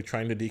 like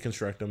trying to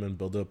deconstruct them and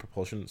build a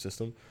propulsion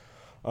system.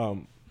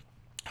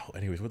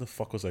 Anyways, where the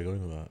fuck was I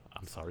going with that?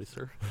 I'm sorry,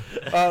 sir.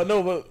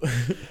 No, but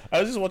I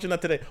was just watching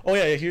that today. Oh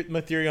yeah, here's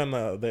my theory on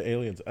the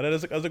aliens. And I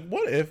was like,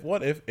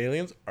 what if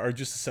aliens are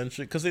just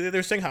essentially, because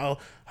they're saying how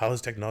this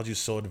technology is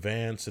so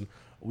advanced and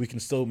we can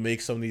still make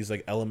some of these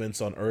like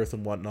elements on Earth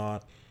and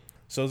whatnot.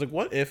 So I was like,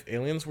 what if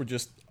aliens were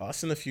just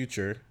us in the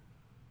future,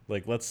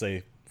 like let's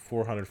say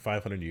 400,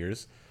 500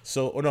 years.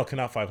 So, or no,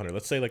 not 500.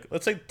 Let's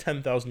say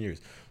 10,000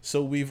 years.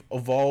 So we've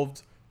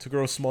evolved to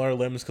grow smaller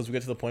limbs because we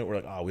get to the point where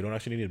like, we don't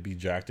actually need to be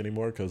jacked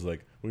anymore because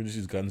like we can just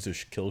use guns to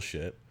kill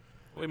shit.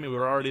 Wait a minute,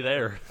 we're already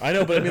there. I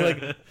know, but I mean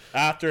like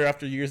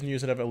after years and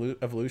years of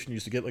evolution, you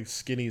used to get like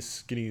skinny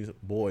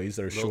boys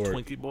that are Little short.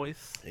 Twinkie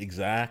boys.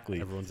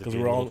 Exactly. Everyone's a Because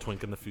gay we're all little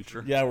twink in the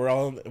future. yeah we're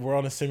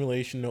on a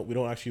simulation. No, we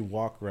don't actually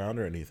walk around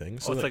or anything.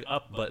 So So it's like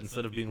up, but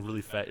instead of being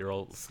really fat, you're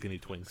all skinny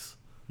twinks.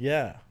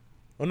 yeah.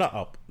 Oh, not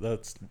up.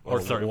 That's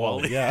Sorry,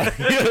 Wally. Yeah,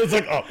 yeah. It's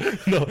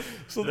like no.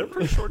 So They're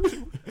pretty short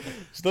too.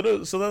 So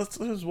that's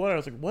what I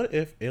was like. What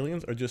if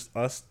aliens are just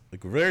us,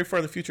 like very far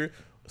in the future?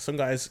 Some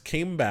guys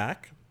came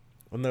back,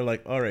 and they're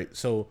like, "All right,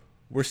 so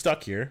we're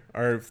stuck here.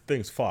 Our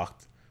thing's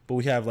fucked, but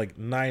we have like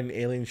 9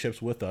 alien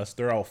ships with us.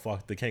 They're all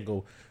fucked. They can't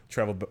go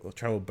travel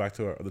back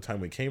to the time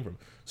we came from.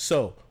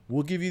 So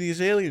we'll give you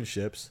these alien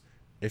ships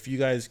if you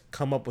guys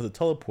come up with a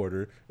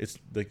teleporter. It's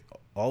like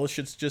all the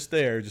shit's just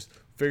there. Just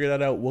figure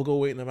that out. We'll go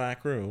wait in the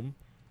back room."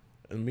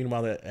 And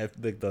meanwhile, the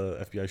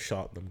FBI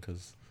shot them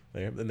because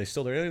they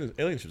stole their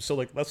alien ships. So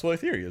like that's my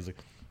theory is like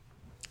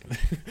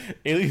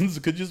aliens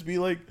could just be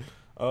like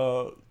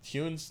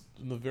humans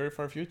in the very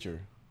far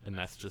future, And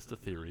that's just a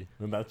theory.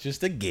 and that's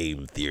just a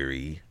game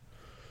theory.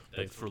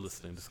 Thanks for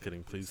listening. Just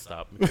kidding. Please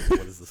stop. What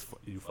is this?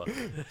 You fuck.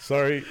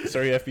 Sorry,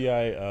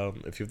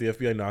 FBI. If you have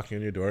the FBI knocking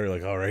on your door, you're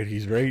like, all right,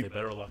 he's right. They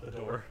better lock the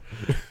door.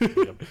 We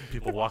got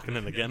people walking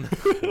in again,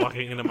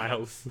 walking into my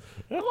house.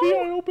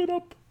 FBI, open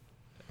up.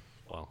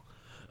 Well,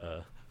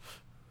 But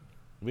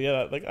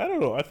yeah, like I don't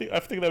know. I think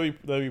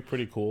that'd be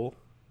pretty cool.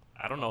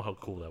 I don't know how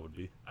cool that would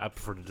be. I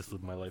prefer to just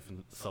live my life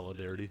in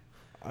solidarity.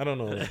 I don't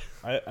know.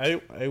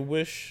 I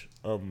wish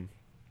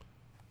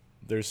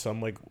there's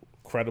some like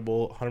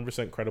credible,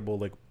 100% credible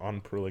like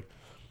like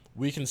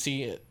we can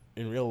see it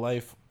in real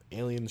life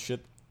alien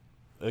shit,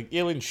 like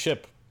alien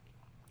ship.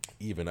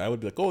 Even I would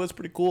be like, oh, that's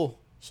pretty cool.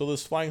 So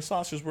those flying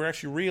saucers were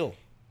actually real.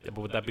 Yeah,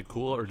 but would that be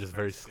cool or just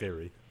very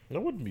scary?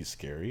 That wouldn't be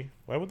scary.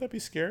 Why would that be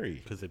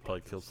scary? Because they'd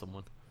probably kill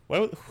someone.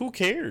 Who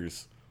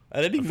cares?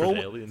 At any I'm sure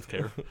moment, the aliens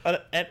care.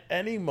 at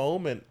any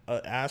moment,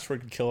 an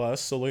asteroid could kill us.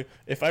 So like,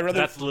 if I rather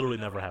That's literally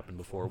never happened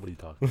before. What are you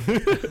talking?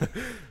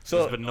 so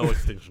There's been no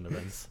extinction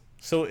events.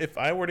 so if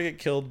I were to get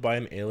killed by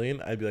an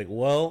alien, I'd be like,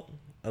 well,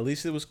 at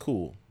least it was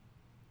cool.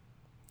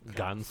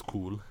 Guns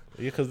cool.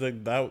 Yeah, because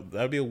like, that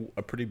would be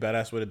a pretty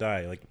badass way to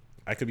die. Like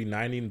I could be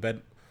 90 in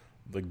bed,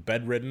 like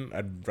bedridden.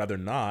 I'd rather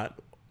not.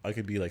 I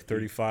could be like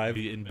 35.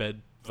 Be in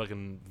bed,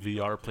 fucking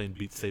VR, playing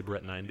Beat Saber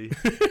at 90.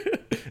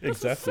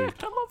 Exactly. I love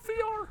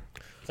VR.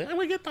 It's like I'm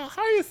gonna get the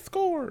highest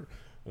score,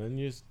 and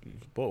then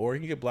or you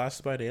can get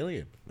blasted by an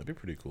alien. That'd be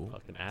pretty cool.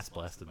 Fucking ass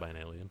blasted by an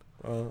alien.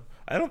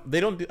 I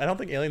don't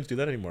think aliens do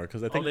that anymore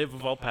because I think they've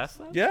evolved past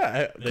that.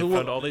 yeah, They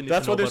found all they need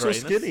that's to why know they're so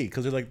about our anus? skinny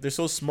because they're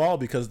so small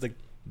because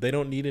they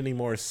don't need any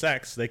more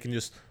sex. They can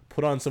just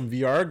put on some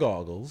VR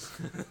goggles,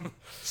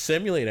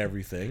 simulate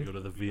everything. Go to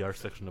the VR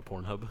section of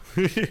Pornhub.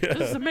 Yeah.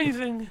 This is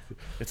amazing.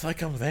 It's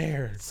like I'm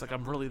there. It's like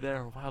I'm really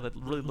there. Wow, that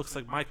really looks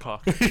like my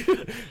cock.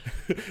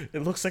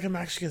 It looks like I'm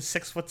actually a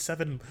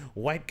 6'7"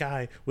 white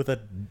guy with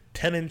a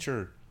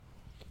 10-incher.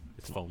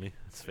 It's phony.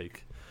 It's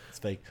fake. It's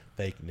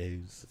fake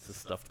news. It's a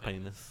stuffed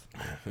penis.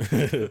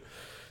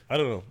 I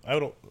don't know. I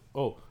don't.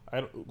 Oh,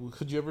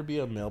 could you ever be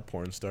a male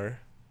porn star?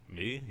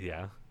 Me?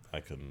 Yeah. I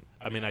couldn't.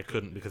 I mean, I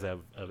couldn't because I have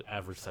an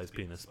average sized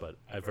penis, but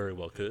I very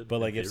well could. But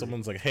in like, if theory.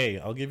 someone's like, "Hey,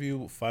 I'll give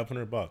you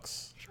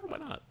 $500," Sure, why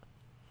not?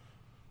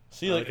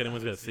 see, I don't like, think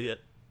anyone's gonna see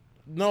it.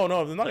 no,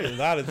 not even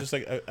that. It's just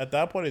like at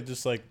that point, it's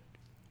just like,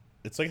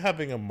 it's like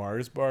having a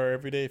Mars bar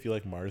every day. If you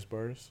like Mars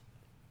bars,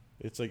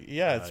 it's like,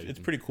 yeah, it's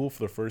pretty cool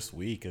for the first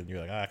week, and you're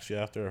like, actually,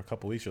 after a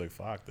couple weeks, you're like,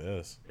 fuck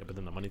this. Yeah, but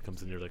then the money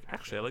comes in, you're like,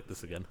 actually, I like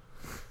this again.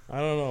 I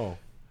don't know.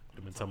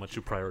 Depends how much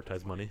you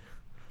prioritize money.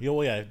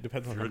 Well, yeah, it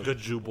depends If on you're how a good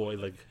Jew boy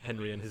like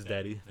Henry and his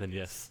daddy, then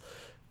yes.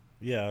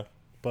 Yeah,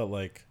 but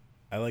like,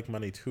 I like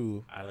money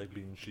too. I like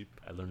being cheap.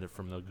 I learned it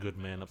from the good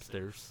man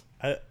upstairs.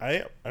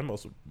 I'm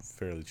also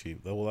fairly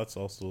cheap. Well, that's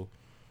also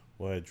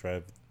why I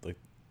drive like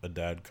a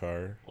dad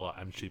car. Well,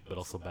 I'm cheap, but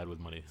also bad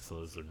with money, so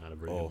those are not a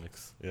very Oh, good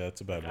mix. yeah,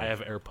 that's a bad I have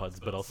AirPods,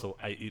 but also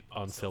I eat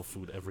on sale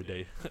food every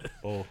day.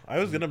 Oh, I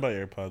was gonna buy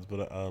AirPods,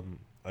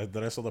 but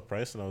then I saw the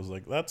price and I was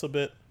like, that's a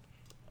bit.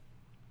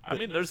 I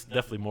mean, there's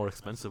definitely more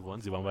expensive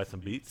ones. You want to buy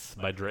some Beats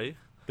by Dre?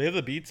 They have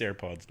the Beats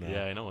AirPods now.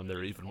 Yeah, I know, and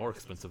they're even more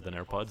expensive than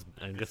AirPods.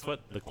 And guess what?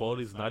 The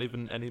quality's not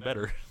even any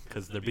better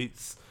because they're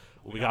Beats.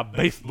 We got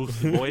bass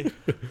boosted, boy.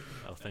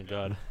 Oh, thank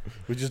God.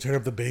 We just turned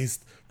up the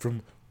bass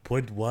from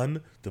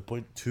 0.1 to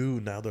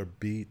 0.2. Now they're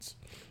Beats.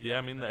 Yeah,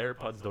 I mean, the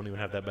AirPods don't even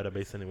have that bad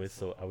bass anyway,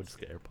 so I would just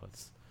get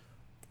AirPods.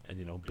 And,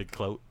 you know, big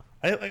clout.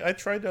 I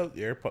tried out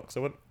the AirPods.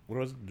 I went when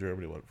I was in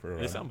Germany. For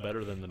They sound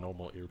better than the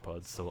normal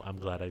earpods, so I'm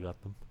glad I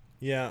got them.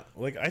 Yeah,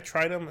 like I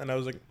tried them and I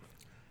was like,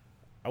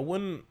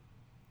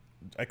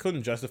 I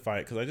couldn't justify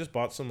it because I just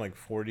bought some like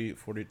cheap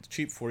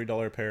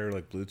 $40 pair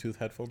like Bluetooth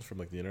headphones from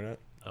like the internet.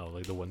 Oh,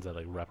 like the ones that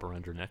like wrap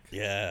around your neck?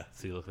 Yeah.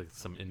 So you look like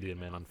some Indian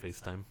man on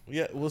FaceTime?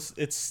 Yeah, well,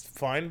 it's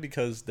fine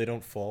because they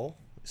don't fall,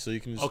 so you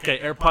can just. Okay,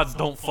 AirPods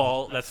don't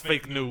fall. That's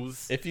fake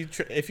news.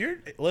 If you're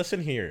listen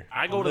here,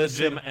 I go to the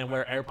gym and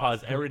wear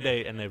AirPods every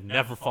day, and they've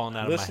never fallen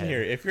out of my head. Listen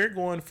here, if you're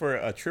going for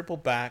a triple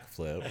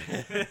backflip,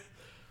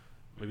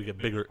 maybe get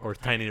bigger or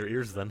tinier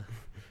ears then.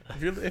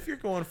 if you're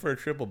going for a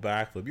triple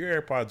backflip,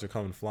 your AirPods are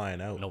coming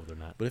flying out. No, they're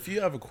not. But if you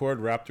have a cord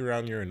wrapped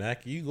around your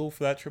neck, you go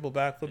for that triple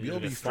backflip,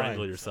 you'll be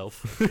strangle fine.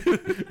 yourself.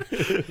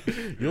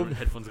 Your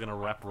headphones gonna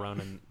wrap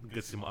around and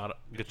get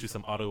you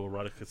some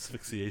autoerotic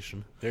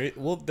asphyxiation.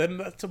 Well, then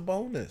that's a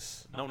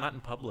bonus. No, not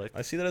in public.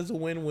 I see that as a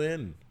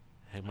win-win.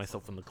 Hang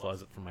myself in the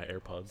closet for my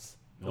AirPods.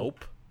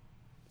 Nope.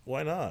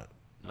 Why not?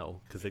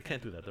 No, because they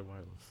can't do that. They're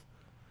wireless.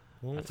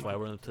 Well, That's why I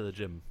went to the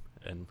gym,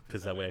 and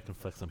because that way I can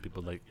flex on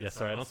people. Like, yeah,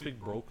 sorry, I don't speak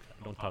broke.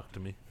 Don't talk to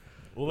me.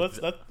 Well,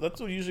 that's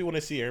what usually when I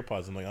see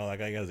AirPods, I'm like, oh, that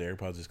guy has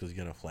AirPods just because he's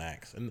gonna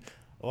flex. And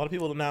a lot of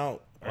people now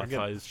Or if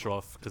I show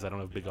off because I don't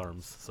have big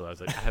arms, so I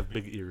was like, I have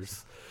big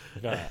ears.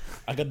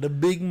 I got the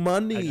big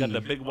money. I got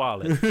the big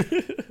wallet.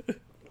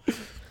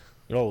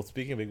 Oh,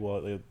 speaking of big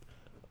wallet,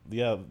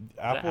 yeah, Is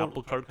the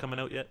Apple Card coming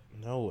out yet?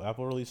 No,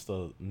 Apple released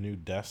a new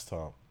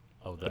desktop.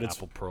 Oh, the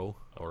Apple Pro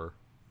or.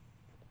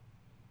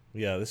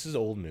 Yeah, this is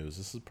old news.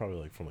 This is probably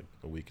like from like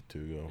a week or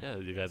two ago. Yeah,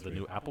 you got the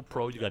new Apple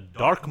Pro. You got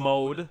dark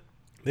mode.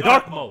 They've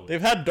Dark mode.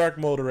 They've had dark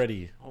mode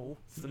already. Oh,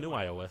 it's the new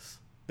iOS.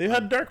 They've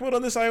had dark mode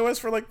on this iOS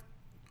for like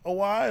a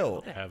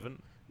while. They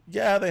haven't.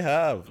 Yeah, they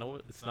have. No,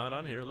 it's not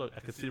on here. Look, I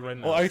can see right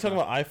now. Oh, are you It's talking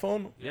not. about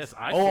iPhone? Yes,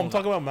 iPhone. Oh, I'm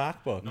talking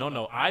about MacBook.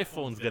 No,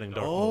 iPhone's getting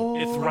dark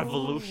mode. It's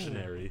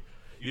revolutionary.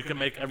 You can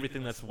make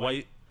everything that's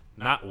white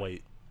not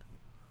white.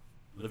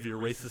 Live your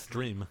racist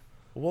dream.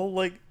 Well,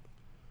 like,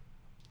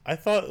 I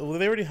thought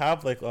they already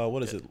have like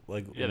what is it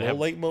like low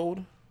light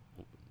mode?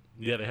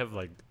 Yeah, they have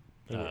like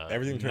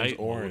everything turns night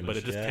orange, mode, but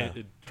it just yeah.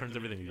 it turns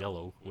everything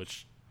yellow,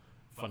 which,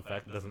 fun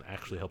fact, doesn't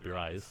actually help your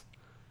eyes.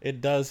 It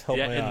does help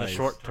my in eyes. the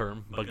short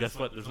term, but guess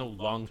what? There's no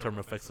long term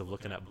effects of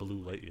looking at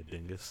blue light, you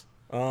dingus.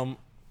 And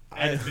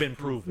it's been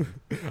proven.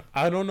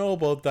 I don't know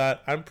about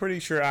that. I'm pretty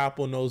sure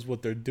Apple knows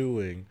what they're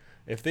doing.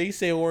 If they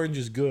say orange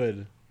is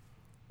good,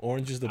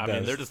 orange is the best. I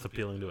mean, they're just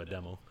appealing to a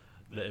demo.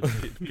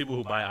 People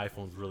who buy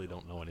iPhones really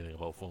don't know anything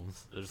about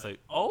phones. They're just like,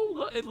 oh,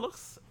 look, it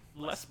looks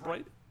less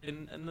bright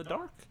in the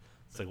dark.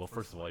 It's like, well,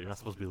 first of all, you're not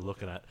supposed to be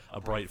looking at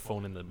a bright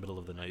phone in the middle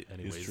of the night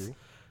anyways. It's true.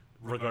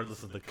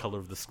 Regardless of the color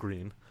of the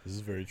screen. This is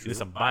very true. There's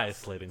some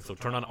bias lighting, so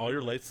turn on all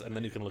your lights, and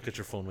then you can look at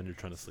your phone when you're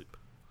trying to sleep.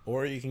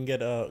 Or you can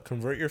get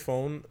convert your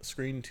phone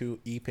screen to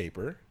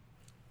e-paper,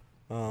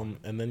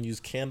 and then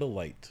use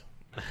candlelight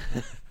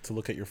to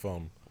look at your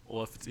phone.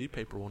 Well, if it's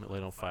e-paper, won't it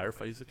light on fire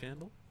if I use a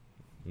candle?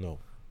 No.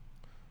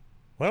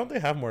 Why don't they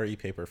have more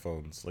e-paper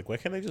phones? Like, why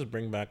can't they just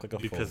bring back like a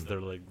phone? Because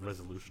their like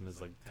resolution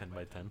is like 10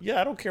 by 10.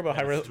 Yeah, I don't care about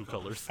high resolution. 2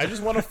 colors. I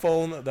just want a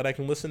phone that I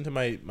can listen to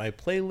my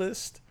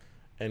playlist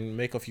and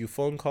make a few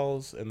phone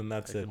calls, and then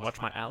that's it.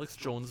 Watch my Alex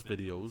Jones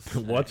videos.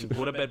 Watch and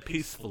go to bed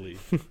peacefully.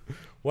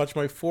 Watch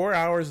my 4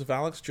 hours of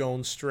Alex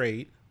Jones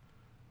straight,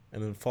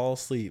 and then fall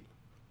asleep,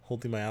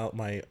 holding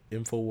my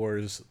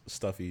Infowars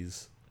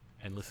stuffies,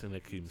 and listening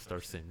to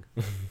Keemstar sing.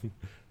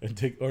 and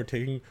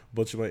taking a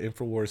bunch of my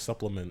Infowars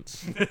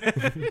supplements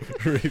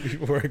right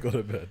before I go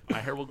to bed. My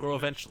hair will grow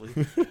eventually,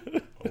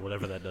 or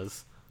whatever that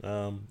does.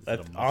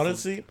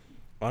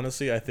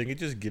 Honestly, I think it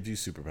just gives you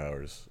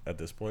superpowers at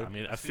this point. I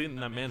mean, I've seen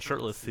that man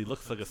shirtless. He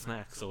looks like a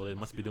snack, so they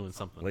must be doing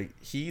something. Like,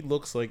 he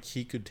looks like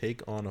he could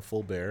take on a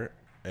full bear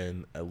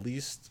and at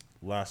least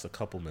last a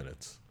couple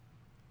minutes.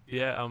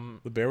 Yeah,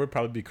 the bear would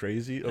probably be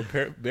crazy.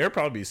 Bear would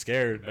probably be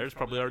scared. Bear's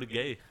probably already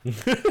gay.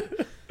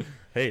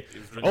 Hey, he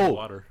was drinking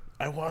water.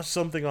 I watched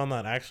something on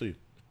that actually.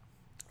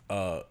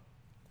 The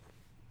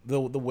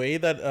way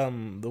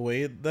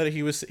that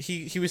he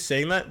was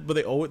saying that, but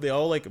they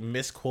all like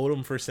misquote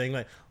him for saying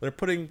that they're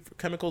putting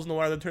chemicals in the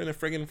water that turn the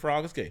friggin'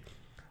 frogs gay.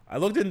 I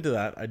looked into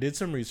that. I did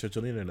some research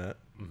on the internet.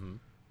 Mm-hmm.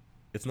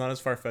 It's not as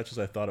far fetched as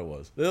I thought it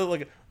was.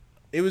 Like,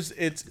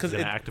 it's because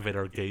it activate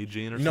our gay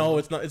gene or something. No,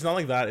 it's not. It's not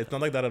like that. It's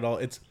not like that at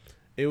all.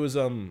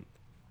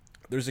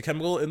 There's a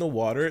chemical in the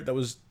water that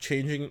was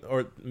changing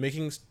or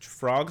making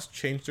frogs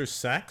change their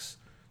sex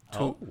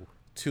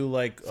to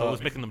like so it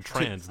was making them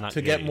trans, not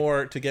to gay.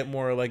 get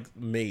more like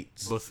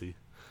mates. Pussy.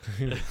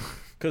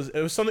 Because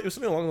it was something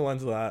along the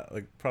lines of that,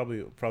 like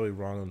probably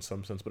wrong in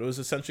some sense, but it was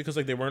essentially because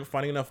like they weren't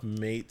finding enough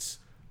mates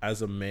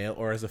as a male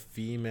or as a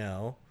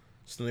female,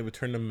 so then they would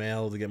turn to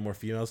male to get more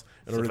females.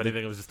 So if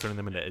anything, it was just turning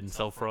them into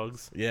incel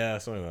frogs. Yeah,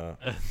 something like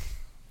that.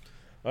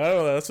 I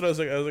don't know. That's what I was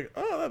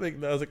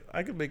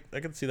like. I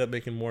could see that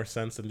making more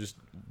sense than just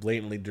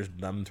blatantly just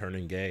them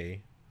turning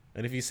gay.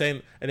 And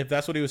if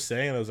that's what he was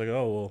saying, I was like,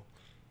 oh well.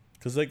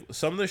 Because, like,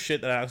 some of the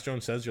shit that Alex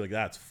Jones says, you're like,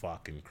 that's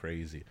fucking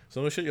crazy.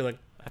 Some of the shit, you're like...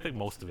 I think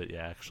most of it,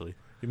 yeah, actually.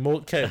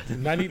 Okay,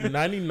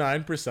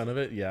 99% of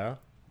it, yeah.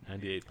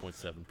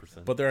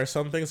 98.7%. But there are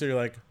some things that you're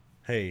like,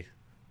 hey,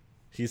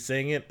 he's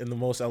saying it in the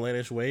most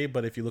outlandish way,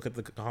 but if you look at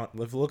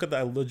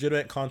the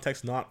legitimate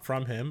context not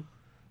from him,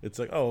 it's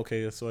like, oh,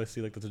 okay, so I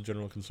see, like, that's a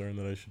general concern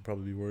that I should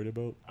probably be worried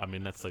about. I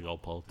mean, that's, like, all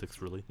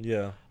politics, really.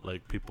 Yeah.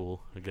 Like,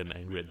 people are getting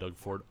angry at Doug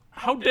Ford.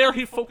 How dare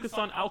he focus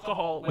on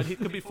alcohol when he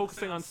could be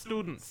focusing on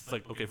students? It's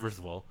like, okay, first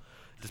of all,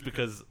 just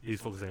because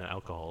he's focusing on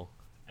alcohol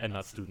and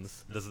not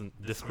students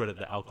doesn't discredit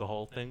the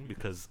alcohol thing,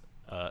 because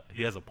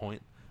he has a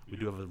point. We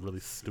do have a really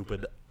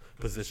stupid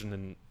position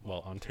in,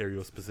 well,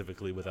 Ontario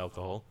specifically with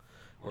alcohol,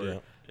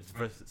 where it's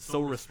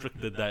so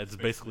restricted that it's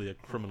basically a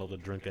criminal to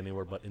drink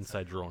anywhere but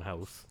inside your own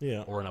house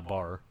or in a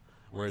bar.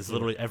 Whereas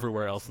literally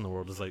everywhere else in the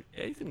world is like,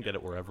 yeah, you can get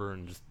it wherever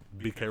and just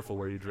be careful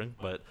where you drink,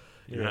 but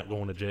you're not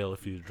going to jail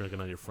if you're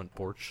drinking on your front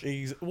porch.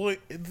 Well,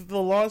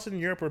 the laws in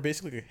Europe are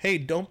basically like, hey,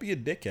 don't be a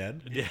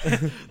dickhead.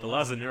 Yeah, the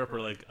laws in Europe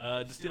are like,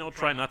 just,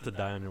 try not to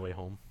die on your way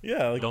home.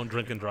 Yeah. Like, don't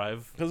drink and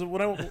drive. Because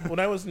when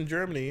I was in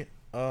Germany,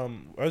 I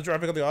was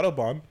driving on the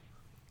Autobahn.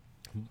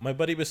 My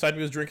buddy beside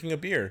me was drinking a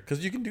beer,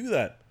 because you can do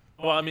that.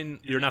 Well, I mean,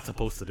 you're not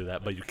supposed to do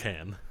that, but you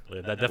can.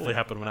 Like, that definitely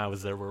happened when I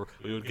was there, where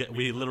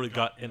we literally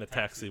got in a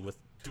taxi with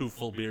 2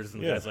 full beers,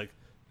 and the guy's like,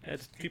 yeah,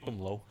 just keep them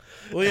low.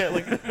 Well, yeah,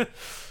 like,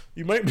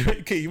 you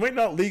might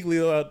not legally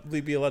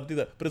be allowed to do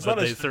that, but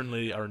they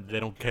certainly are. They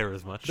don't care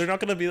as much. They're not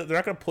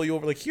gonna pull you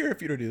over like, here,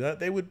 if you don't do that.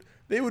 They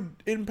would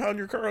impound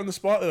your car on the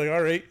spot. They're like,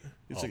 all right,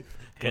 it's like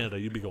Canada,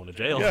 you'd be going to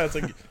jail. Yeah, it's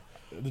like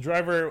the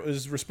driver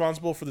is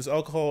responsible for this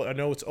alcohol. I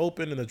know it's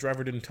open, and the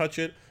driver didn't touch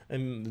it,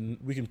 and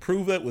we can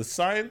prove that with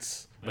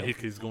science. But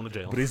he's going to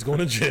jail. But he's going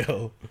to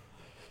jail.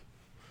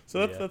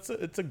 So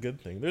it's a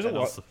good thing. There's a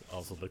lot.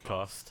 Also the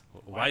cost.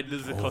 Why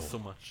does it cost so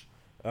much?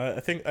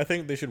 I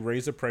think they should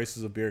raise the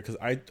prices of beer because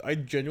I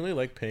genuinely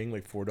like paying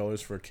like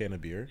 $4 for a can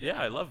of beer.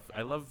 Yeah, I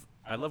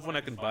love when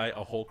I can buy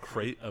a whole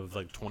crate of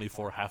like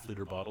 24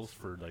 half-liter bottles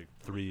for like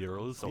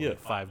 €3, or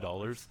like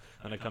 $5,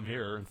 and I come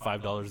here and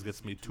 $5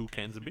 gets me 2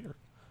 cans of beer.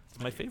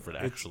 It's my favorite,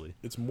 actually.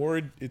 It's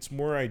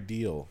more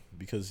ideal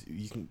because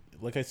you can,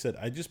 like I said,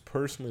 I just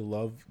personally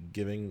love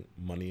giving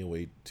money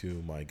away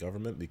to my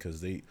government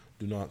because they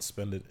do not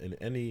spend it in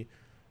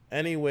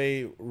any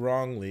way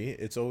wrongly.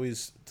 It's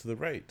always to the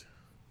right,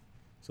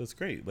 so it's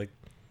great. Like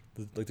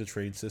the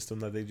trade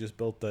system that they just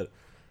built that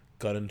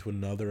got into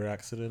another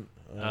accident.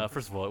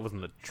 First of all, it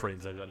wasn't the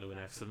trains that got into an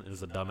accident. It was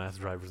the dumbass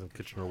drivers in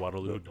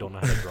Kitchener-Waterloo who don't know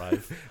how to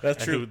drive.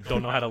 That's true. Who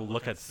don't know how to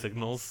look at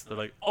signals. They're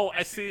like, oh,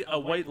 I see a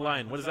white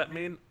line. What does that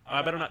mean?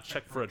 I better not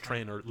check for a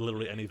train or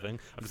literally anything.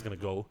 I'm just going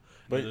to go.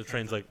 But the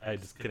train's like, I'm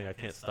just kidding. I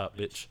can't stop,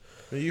 bitch.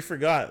 You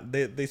forgot.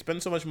 They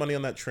spend so much money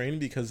on that train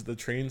because the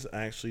train's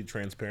actually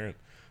transparent.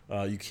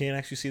 You can't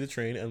actually see the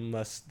train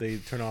unless they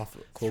turn off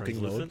cloaking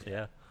mode.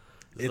 Yeah.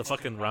 It's the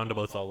fucking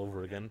roundabouts all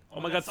over again.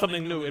 Oh my god,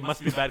 something new. It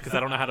must be bad because I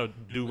don't know how to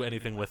do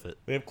anything with it.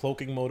 They have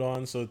cloaking mode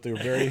on, so they're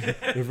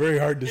very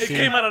hard to see. It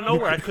came out of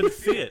nowhere. I couldn't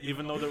see it,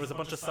 even though there was a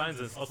bunch of signs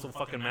and it's also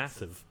fucking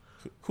massive.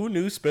 Who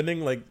knew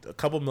spending like a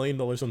couple $1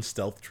 million on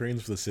stealth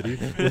trains for the city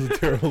was a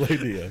terrible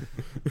idea?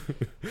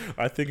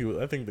 I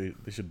think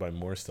they should buy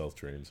more stealth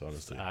trains,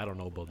 honestly. I don't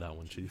know about that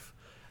one, Chief.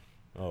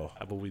 Oh.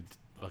 How about we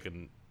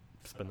fucking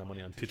spend that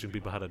money on teaching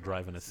people how to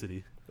drive in a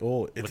city?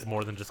 Oh, with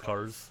more than just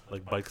cars,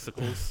 like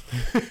bicycles.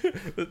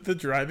 The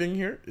driving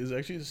here is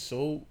actually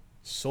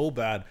so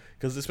bad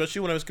because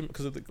especially when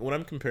when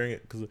I'm comparing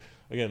it, because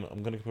again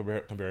I'm going to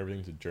compare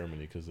everything to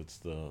Germany because it's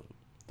the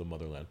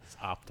motherland. It's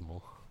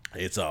optimal.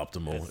 It's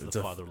optimal. It's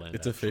the fatherland.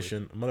 It's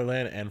efficient.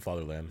 Motherland and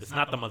fatherland. It's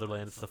not the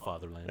motherland. It's the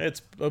fatherland.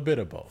 It's a bit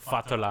of both.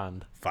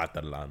 Vaterland.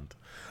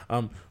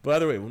 By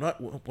the way,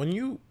 when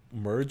you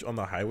merge on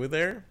the highway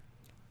there,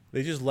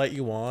 they just let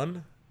you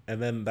on,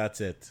 and then that's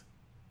it.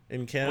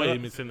 In Canada, wait, you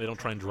mean saying they don't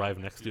try and drive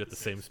next to you at the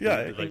same speed?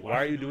 Yeah. Like, why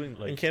are you doing?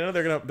 Like, in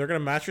Canada, they're gonna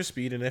match your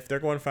speed, and if they're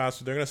going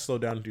faster, they're gonna slow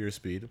down to your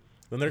speed.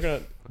 Then they're gonna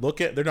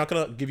they're not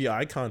gonna give you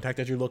eye contact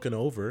as you're looking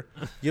over.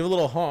 Give a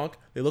little honk.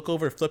 They look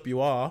over, flip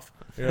you off.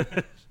 Well,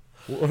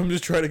 I'm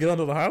just trying to get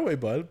onto the highway,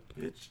 bud.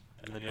 Bitch.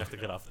 And then you have to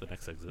get off the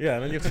next exit. Yeah,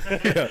 and then you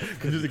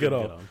have to get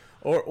off.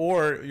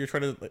 Or you're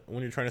trying to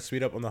when you're trying to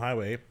speed up on the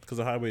highway because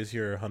the highways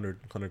here are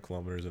 100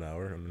 kilometers an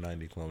hour and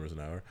 90 kilometers an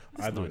hour.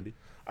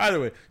 Either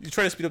way, you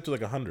try to speed up to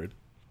like 100.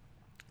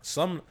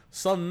 Some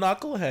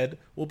knucklehead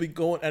will be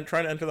going and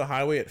trying to enter the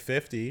highway at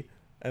 50,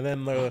 and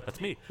then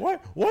that's me. Why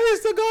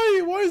is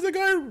the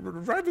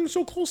guy driving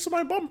so close to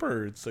my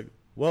bumper? It's like,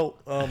 well,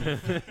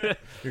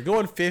 you're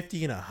going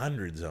 50 in a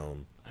 100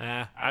 zone.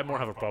 I more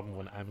have a problem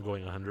when I'm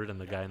going 100 and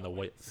the guy in the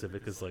white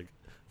Civic is like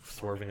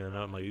swerving in and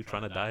out. I'm like, are you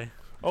trying to die?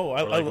 Oh,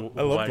 I love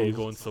those. Why are you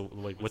going so,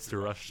 like, what's your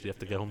rush? Do you have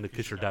to get home to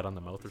kiss your dad on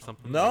the mouth or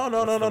something? No.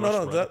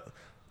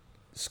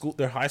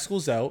 Their high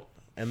school's out,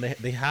 and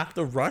they have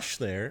to rush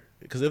there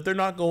because if they're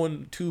not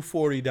going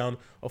 240 down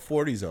a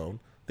 40 zone,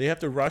 they have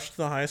to rush to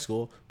the high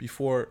school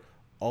before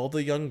all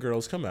the young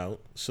girls come out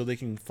so they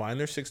can find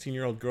their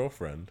 16-year-old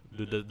girlfriend.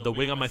 The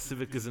wing on my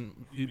Civic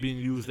isn't being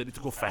used. I need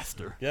to go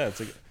faster. Yeah, it's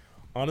like,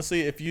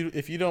 honestly, if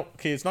you don't,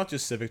 okay, it's not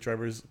just Civic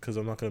drivers because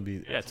I'm not going to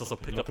be. Yeah, it's also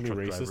pickup truck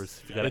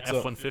drivers. If you got an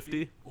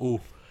F-150,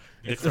 ooh.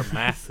 Dicks are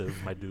massive,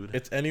 my dude.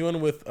 It's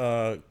anyone with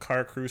a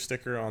car crew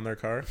sticker on their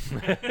car,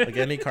 like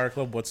any car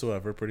club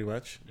whatsoever, pretty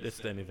much.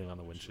 It's anything on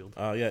the windshield.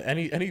 Yeah,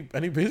 any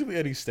basically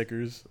any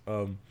stickers.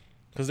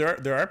 Because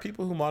there are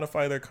people who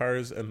modify their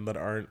cars and that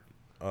aren't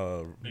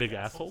big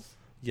assholes.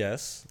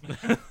 Yes,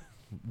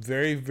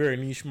 very very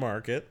niche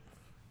market.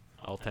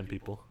 All 10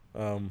 people.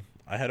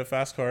 I had a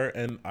fast car,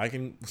 and I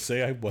can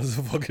say I was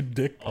a fucking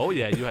dick. Oh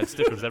yeah, you had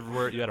stickers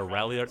everywhere. You had a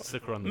Rally Art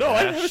sticker on the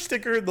dash. I had a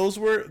sticker. Those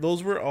were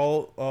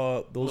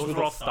all those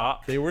were all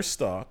stock. They were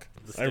stock.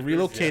 Stickers, I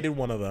relocated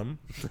one of them.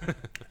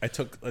 I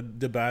took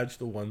the badge,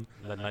 the one.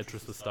 That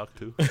nitrous was stock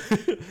too.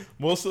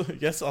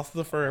 Yes, off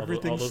the fur,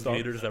 everything. All those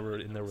meters that were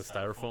in there with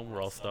styrofoam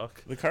were all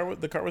stock. The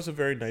car was a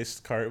very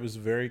nice car. It was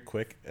very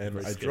quick, and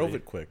I drove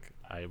it quick.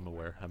 I am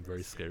aware. I'm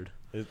very scared.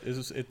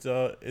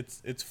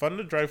 It's fun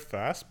to drive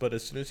fast, but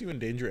as soon as you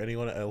endanger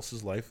anyone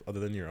else's life other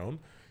than your own,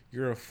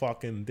 you're a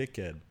fucking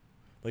dickhead.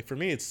 Like for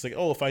me, it's like,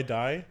 oh, if I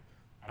die,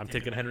 I'm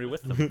taking Henry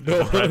with them. No,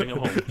 I'm driving him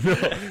home.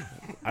 No.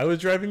 I was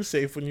driving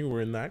safe when you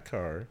were in that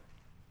car.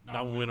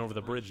 Now when we went over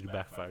the bridge, you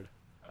backfired.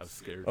 I was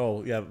scared.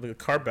 Oh yeah, the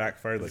car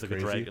backfired like crazy. A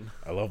dragon.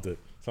 I loved it.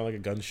 Sounded like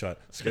a gunshot.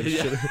 Scared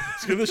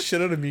the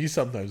shit out of me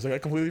sometimes. Like I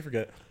completely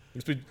forget.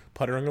 Just be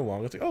puttering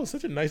along. It's like, oh,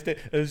 such a nice day.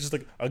 And it's just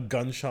like a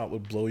gunshot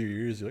would blow your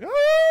ears. You're like,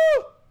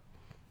 ah!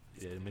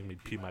 Yeah, it made me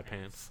pee my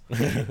pants.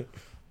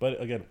 But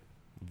again,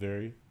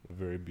 very,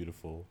 very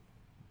beautiful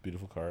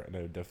car, and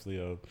I would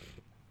definitely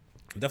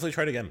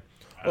try it again.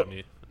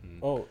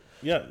 Oh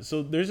yeah,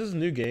 so there's this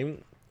new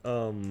game.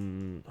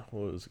 What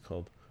was it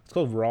called? It's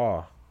called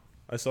Raw.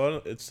 I saw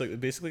it. It's like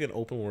basically an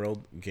open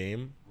world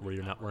game where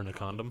you're not wearing a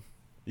condom.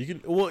 You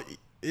can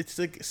it's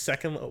like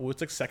second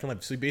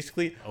life. So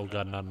basically, Oh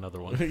god, not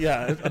another one.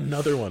 yeah,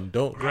 another one.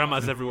 Don't.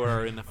 Grandmas everywhere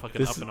are in the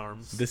fucking up in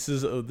arms. This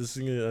is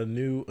a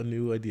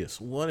new idea.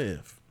 So what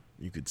if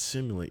you could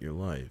simulate your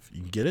life?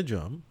 You can get a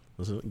job.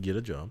 Listen, get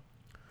a job.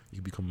 You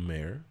can become a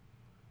mayor,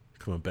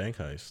 become a bank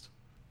heist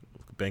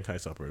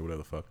operator, whatever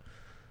the fuck.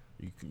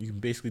 You can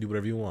basically do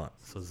whatever you want.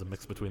 So it's a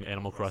mix between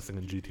Animal Crossing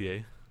and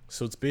GTA.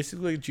 So it's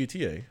basically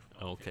GTA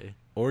Okay.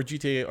 or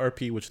GTA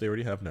RP, which they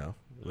already have now.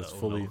 That's Oh,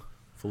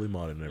 fully no.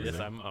 modded and everything.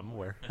 Yes, I'm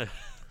aware.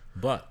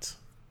 But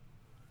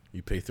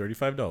you pay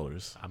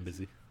 $35 I'm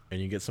busy.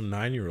 and you get some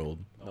 9-year-old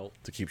No,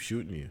 to keep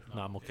shooting you.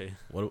 no, I'm okay.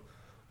 What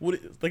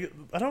like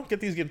I don't get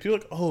these games. People are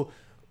like, oh,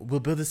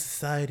 we'll build a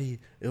society.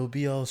 It will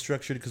be all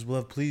structured because we'll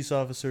have police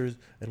officers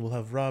and we'll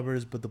have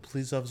robbers, but the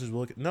police officers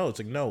will. No, it's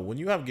like no. When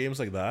you have games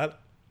like that,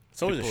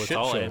 it's always People, a it's shit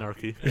all show.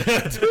 anarchy.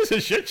 It's always a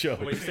shit show.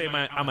 Wait, you say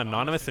I'm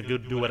anonymous and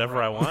could do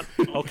whatever I want?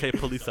 Okay,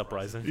 police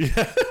uprising.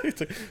 Yeah,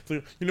 it's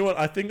like, you know what?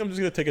 I think I'm just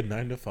gonna take a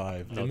 9 to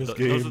 5 No, in this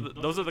th- game.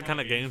 those are the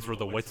kind of games where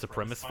the white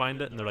supremacists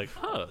find it and they're like,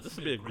 huh, this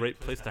would be a great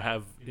place to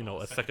have,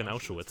 a second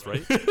Auschwitz,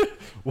 right?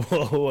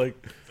 Well,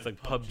 like, It's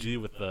like PUBG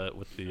with the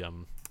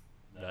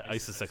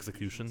ISIS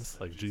executions,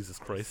 like Jesus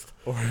Christ.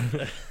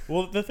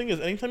 well, the thing is,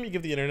 anytime you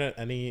give the internet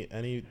any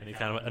Any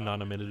kind of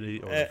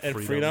anonymity or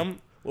and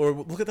freedom, or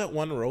look at that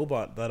one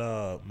robot that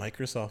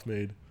Microsoft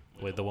made.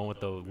 Wait, the one with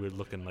the weird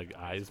looking like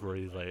eyes where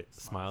he like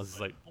smiles.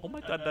 He's like, oh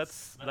my god,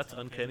 that's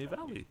Uncanny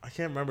Valley. I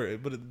can't remember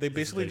it, but they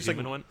basically The just like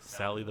human one,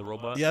 Sally the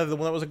robot. yeah, the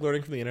one that was like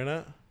learning from the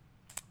internet.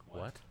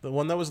 What? The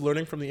one that was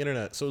learning from the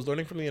internet. So it was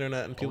learning from the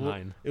internet, and people.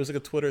 nine. It was like a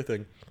Twitter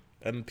thing,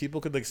 and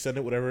people could like send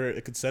it whatever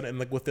it could send, and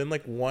like within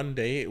like one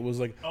day, it was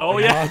like Oh,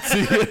 yeah. Nazi,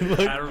 and,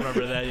 like, I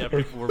remember that. Yeah,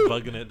 people were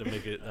bugging it to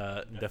make it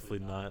definitely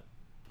not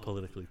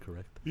politically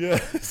correct. yeah.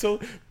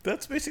 So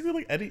that's basically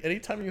like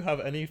anytime you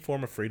have any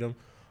form of freedom.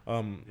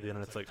 The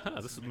internet's like,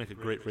 huh, this would make a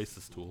great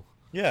racist tool.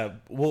 Yeah.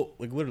 Well,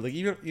 like literally,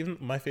 like even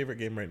my favorite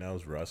game right now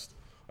is Rust.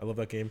 I love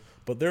that game,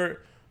 but there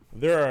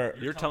are.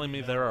 You're telling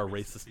me there are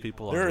racist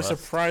people on There are a Rust?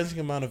 surprising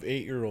amount of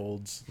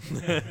 8-year-olds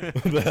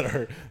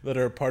that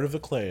are part of the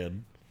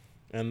Klan,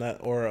 and they're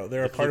a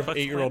The part of Ku Klux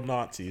 8-year-old Klan?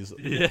 Nazis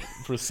Yeah.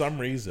 for some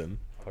reason.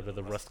 Part of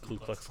the Rust Ku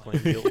Klux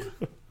Klan guild.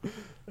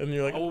 And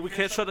you're like, Oh, well, we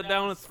can't shut it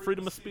down. It's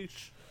freedom of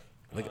speech.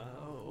 Like,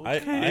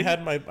 okay. I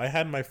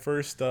had my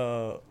first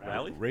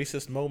Rally?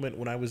 racist moment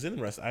when I was in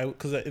Rust.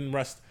 Because in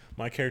Rust,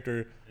 my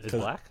character Is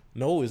black?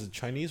 No, is a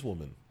Chinese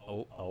woman.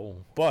 Oh.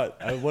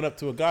 But I went up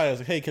to a guy. I was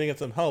like, "Hey, can I get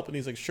some help?" And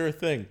he's like, "Sure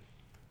thing."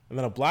 And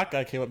then a black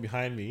guy came up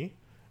behind me,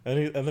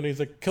 and then he's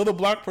like, "Kill the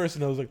black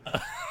person." I was like,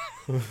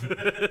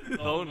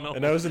 Oh no.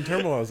 and I was in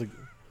turmoil. I was like,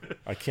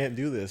 "I can't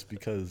do this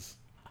because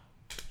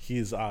he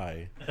is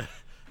I."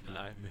 And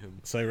I'm him.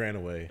 So I ran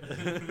away.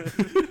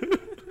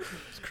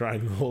 Was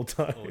crying the whole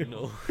time. Oh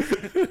no.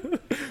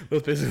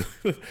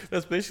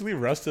 That's basically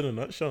Rust in a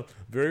nutshell.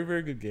 Very,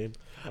 very good game.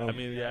 I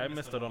mean, yeah, I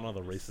missed out on all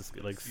the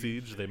racist. Like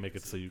Siege, they make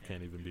it so you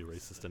can't even be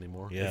racist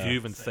anymore. Yeah. If you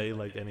even say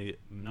like any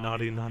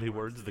naughty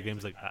words, the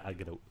game's like, I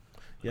get out.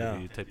 Yeah.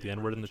 Like, you type the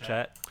N word in the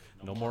chat.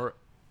 No more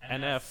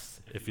NFs,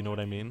 if you know what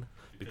I mean,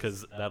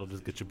 because that'll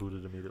just get you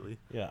booted immediately.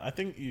 Yeah, I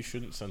think you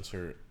shouldn't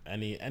censor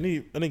any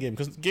game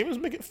because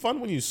gamers make it fun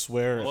when you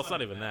swear. Well, it's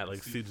not even that.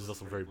 Like Siege is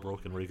also very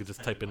broken, where you could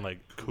just type in like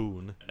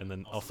 "coon" and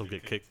then also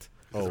get kicked.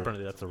 Because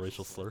apparently that's a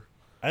racial slur.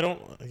 I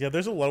don't. Yeah,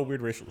 there's a lot of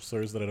weird racial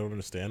slurs that I don't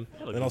understand.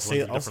 Yeah, like and I'll there's say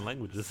ones in different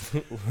languages.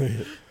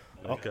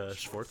 I'll- Like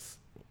Schwartz.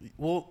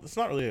 well, it's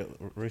not really a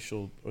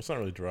racial. It's not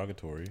really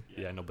derogatory.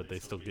 Yeah, I know, but they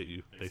still get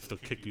you. They still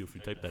kick you if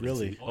you type that. in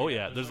Really? Siege. Oh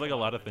yeah, there's like a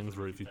lot of things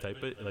where if you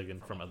type it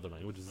like from other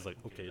languages, it's like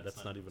okay,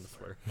 that's not even a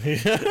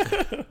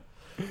swear.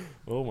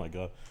 Oh my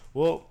god.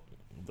 Well,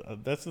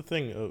 that's the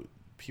thing.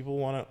 People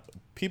want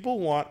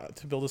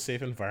to build a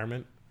safe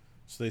environment,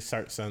 so they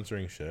start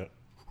censoring shit.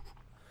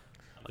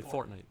 Like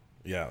Fortnite.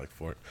 Yeah, like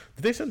Fortnite.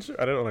 Did they censor?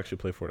 I don't actually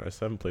play Fortnite.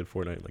 I haven't played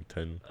Fortnite in like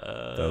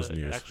 10,000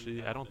 years.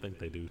 Actually, I don't think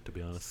they do, to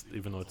be honest.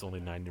 Even though it's only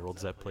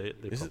 9-year-olds that play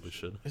it, they probably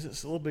should. Is it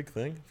still a big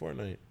thing,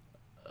 Fortnite?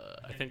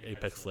 I think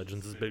Apex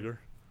Legends is bigger.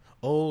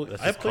 Oh,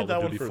 That's I just played Call of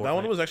that one Duty for that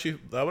one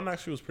Fortnite.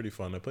 actually was pretty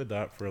fun. I played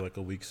that for like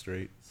a week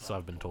straight. So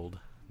I've been told.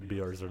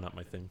 BRs are not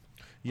my thing.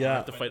 I Yeah,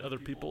 have to fight other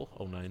people.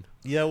 Oh, 9.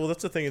 yeah. Well,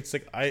 that's the thing. It's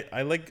like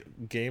I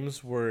like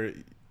games where,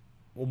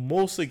 well,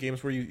 mostly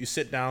games where you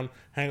sit down,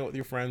 hang out with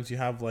your friends. You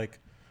have like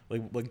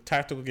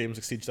tactical games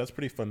like Siege. That's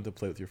pretty fun to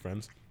play with your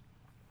friends.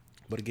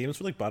 But games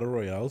for like battle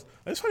royales,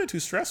 I just find it too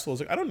stressful. It's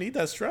like I don't need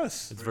that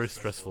stress. It's very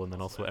stressful, and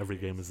then also every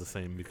game is the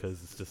same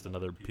because it's just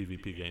another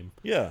PvP game.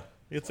 Yeah,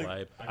 it's So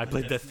like I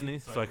play Destiny,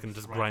 so I can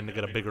just grind to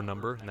get a bigger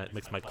number, and that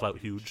makes my clout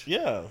huge.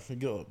 yeah. You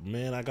go,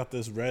 man. I got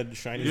this red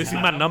shiny. You see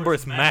hat. my number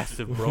is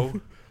massive, bro.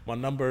 My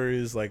number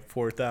is like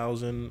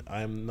 4,000.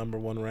 I'm number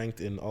 1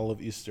 ranked in all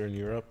of Eastern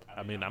Europe.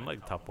 I mean, I'm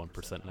like top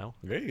 1% now.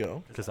 There you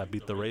go. Because I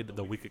beat the raid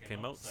the week it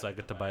came out, so I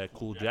get to buy a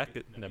cool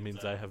jacket. And that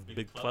means I have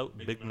big clout,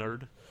 big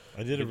nerd,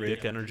 I did a big raid.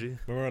 dick energy.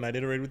 Remember when I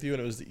did a raid with you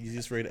and it was the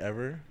easiest raid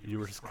ever? You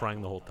were just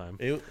crying the whole time.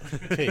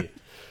 Hey,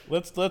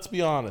 let's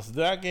be honest.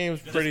 That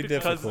game's pretty Just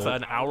because difficult.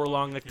 it's an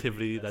hour-long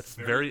activity that's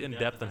very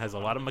in-depth and has a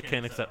lot of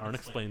mechanics that aren't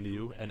explained to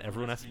you, and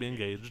everyone has to be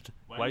engaged.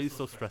 Why are you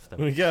so stressed out?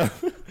 Yeah,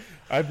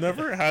 I've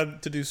never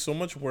had to do so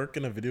much work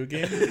in a video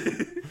game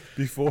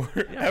before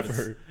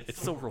ever.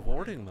 It's so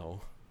rewarding,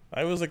 though.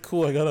 I was like,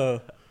 cool. I got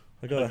a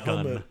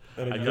helmet.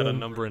 And I got a gun.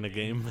 number in a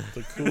game. It's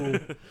like,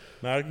 cool.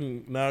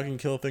 Now I can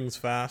kill things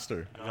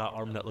faster. I got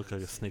arm that looks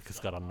like a snake that's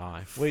got a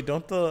knife. Wait,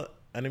 don't the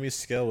enemies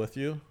scale with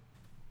you?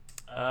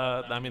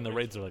 I mean, the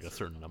raids are like a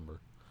certain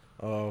number.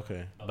 Oh,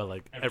 okay. But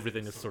like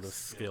everything is sort of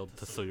scaled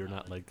to so you're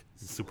not like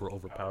super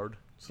overpowered.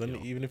 So then,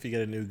 even if you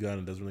get a new gun,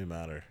 it doesn't really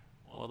matter.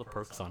 Well, the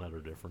perks on it are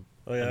different.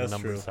 Oh yeah, and that's the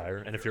number true. is higher.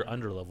 And if you're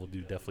under leveled,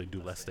 you definitely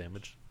do less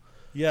damage.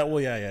 Yeah, well,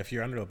 yeah. If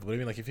you're under level, but I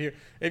mean, like if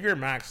you're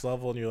max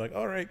level and you're like,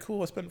 all right,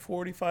 cool, I spent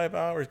 45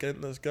 hours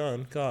getting this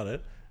gun, got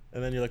it,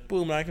 and then you're like,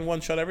 boom, I can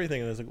one shot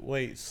everything, and it's like,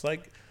 wait,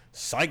 psych,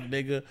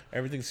 nigga,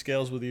 everything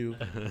scales with you.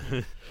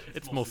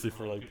 It's mostly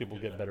for like people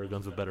get better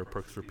guns with better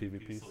perks for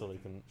PvP, so they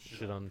can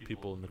shit on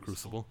people in the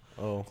Crucible.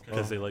 Oh,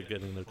 Because they like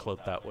getting their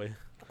clout that way.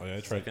 Oh yeah,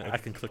 I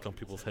can click on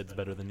people's heads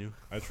better than you.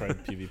 I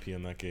tried PvP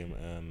in that game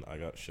and I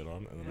got shit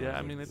on. And then Yeah, I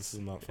I was mean like, this is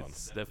not fun.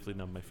 it's definitely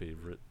not my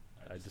favorite.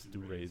 I just do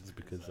raids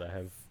because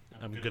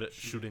I'm good at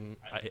shooting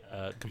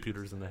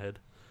computers in the head.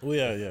 Well,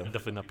 yeah.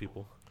 Definitely not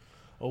people.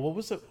 Oh, what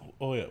was it?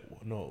 Oh yeah,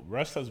 no.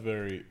 Rust has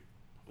very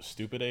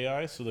stupid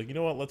AI. So like, you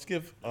know what? Let's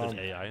give. There's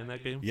AI in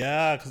that game.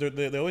 Yeah, because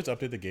they always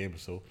update the game.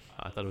 So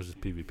I thought it was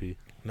just PvP.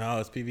 no,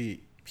 it's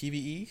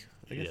PvE.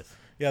 I guess. Yes.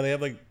 Yeah, they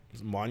have like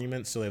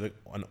monuments. So they have like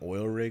an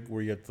oil rig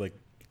where you have to like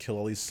kill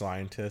all these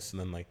scientists, and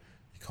then like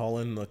you call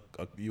in like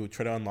you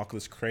try to unlock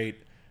this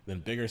crate. Then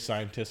bigger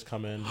scientists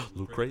come in.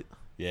 Loot crate.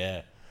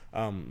 Yeah.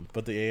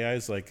 But the AI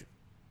is like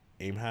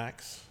aim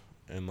hacks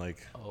and like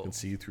can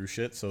see you through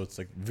shit, so it's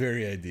like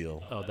very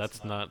ideal. Oh,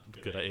 that's not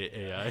good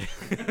AI.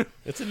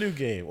 It's a new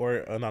game,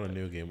 or not a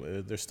new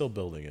game. They're still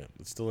building it.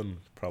 It's still in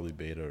probably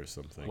beta or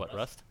something. What,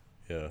 Rust?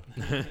 Yeah.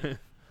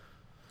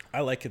 I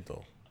like it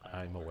though.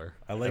 I'm aware.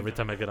 I like- Every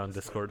time I get on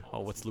Discord,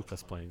 oh, what's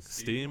Lucas playing?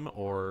 Steam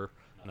or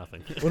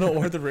nothing? Well, no,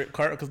 or the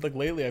car, because like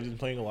lately I've been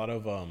playing a lot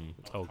of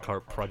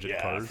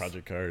Project Cars.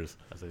 Project Cars.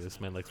 I was like, this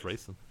man likes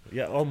racing.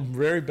 Yeah, I'm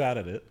very bad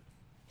at it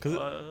because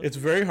it's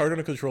very hard on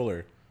a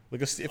controller.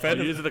 Like if I had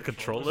You to, use the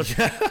controller?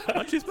 Why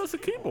don't you use mouse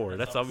and keyboard?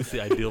 That's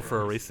obviously ideal for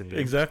a racing game.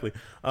 exactly.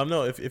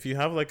 No, if you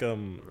have like A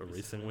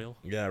racing wheel?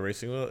 yeah,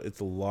 racing wheel,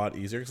 it's a lot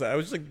easier because I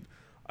was just like,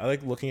 I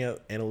like looking at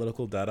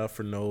analytical data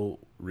for no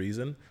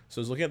reason. So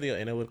I was looking at the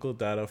analytical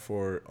data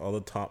for all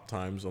the top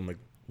times on like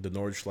the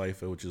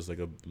Nordschleife, which is like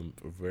a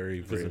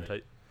very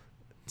Gesundheit.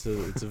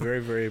 it's a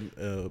very very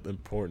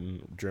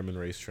important German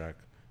racetrack.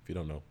 If you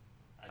don't know,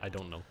 I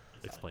don't know.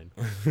 Explain.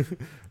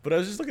 but I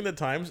was just looking at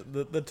times.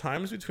 The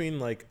times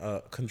between like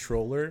a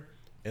controller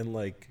and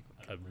like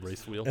A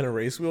race wheel? and a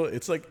race wheel,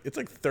 it's like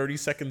 30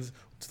 seconds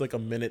to like a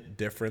minute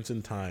difference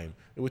in time,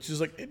 which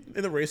is like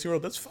in the racing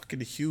world, that's fucking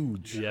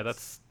huge. Yeah,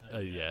 that's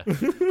yeah.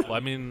 Well,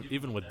 I mean,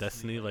 even with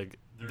Destiny, like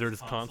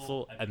there's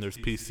console and there's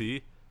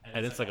PC,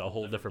 and it's like a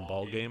whole different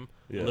ball game.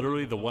 Yeah.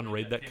 Literally, the one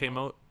raid that came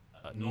out,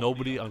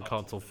 nobody on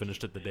console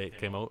finished it the day it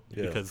came out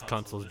because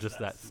console's just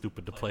that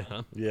stupid to play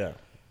on. Yeah.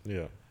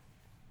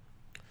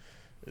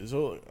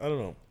 So I don't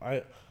know.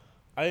 I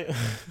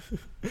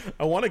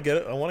I want to get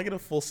it. I want to get a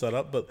full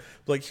setup, but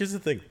like here's the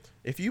thing: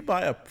 if you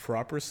buy a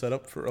proper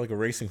setup for like a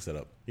racing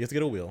setup, you have to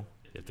get a wheel,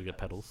 You have to get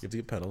pedals. you have to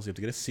get pedals, you have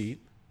to get a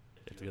seat,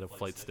 You have to get a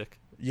flight stick.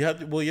 you have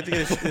to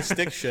get a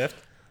stick shift.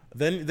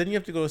 Then you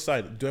have to go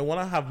aside. Do I want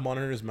to have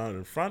monitors mounted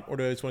in front, or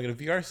do I just want to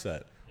get a VR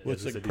set? Which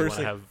So like do you want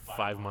to personally, have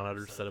 5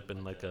 monitors set up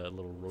in like a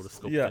little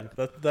rotoscope yeah,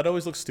 thing? that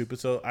always looks stupid.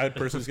 So I would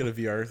personally just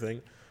get a VR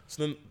thing.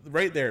 So then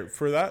right there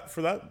for that,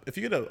 if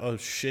you get a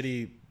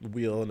shitty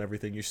wheel and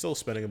everything, you're still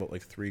spending about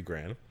like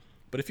 $3,000.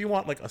 But if you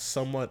want like a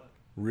somewhat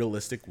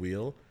realistic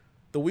wheel,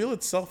 the wheel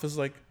itself is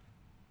like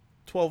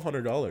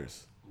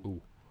 $1,200.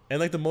 Ooh. And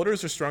like the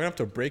motors are strong enough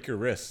to break your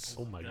wrists.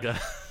 Oh my god.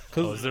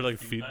 Oh, is there like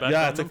feedback?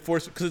 Yeah, on it's them? like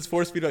force because it's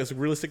force feedback. It's like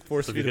realistic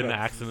force So if you get in an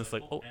feedback. accident, it's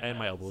like, oh, and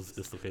my elbow is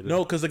dislocated.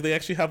 No, because like they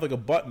actually have like a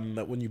button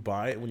that when you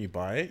buy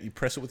it, you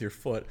press it with your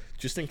foot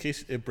just in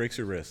case it breaks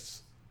your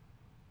wrists.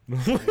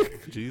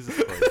 Jesus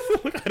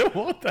Christ. Like, I don't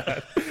want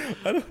that.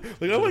 I don't,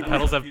 like, I The like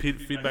pedals have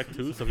feedback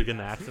too, so if you get in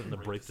an accident, the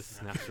brake just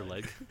snaps your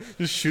leg.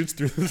 just shoots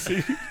through the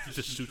seat. It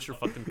just shoots your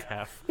fucking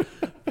calf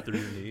through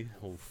your knee.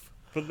 Oof.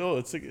 But no,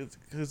 it's like it's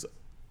because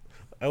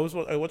I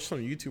watched some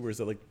YouTubers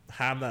that like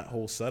have that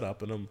whole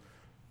setup, and I'm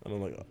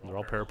like, They're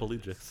all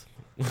paraplegics.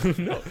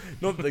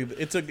 no, like,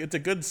 it's a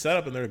good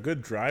setup, and they're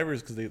good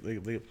drivers because they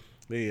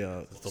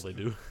That's all they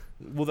do.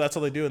 well, that's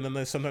all they do, and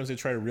then sometimes they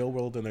try to real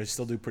world, and they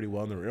still do pretty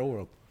well in the real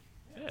world.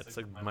 Yeah, it's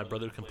like my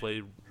brother can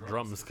play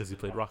drums because he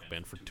played rock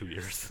band for 2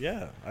 years.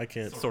 Yeah, I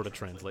can't. Sort of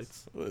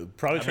translates.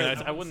 Probably I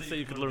mean, I wouldn't say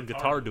you could learn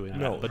guitar doing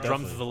No, that, but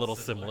drums is a little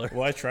similar.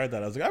 Well, I tried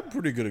that. I was like, I'm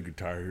pretty good at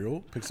guitar,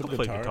 Pick some I'll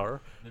play guitar.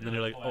 guitar, and then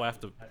you're like, oh, I have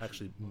to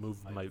actually move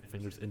my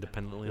fingers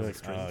independently on the Like,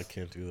 strings. I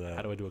can't do that.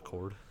 How do I do a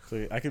chord?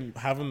 So I can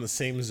have them in the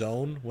same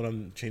zone when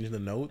I'm changing the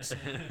notes,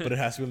 but it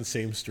has to be on the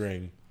same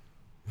string.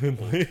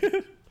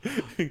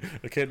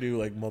 I can't do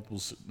like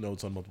multiple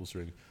notes on multiple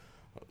strings.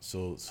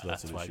 So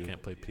that's an why issue. I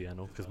can't play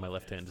piano, because my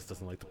left hand just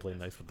doesn't like to play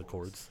nice with the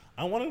chords.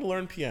 I wanted to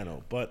learn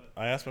piano, but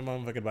I asked my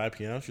mom if I could buy a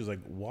piano. She was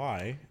like,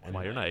 "Why?" And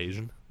Why, you're not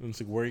Asian? it's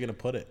like, "Where are you gonna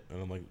put it?"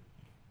 And I'm like,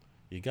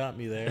 "You got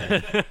me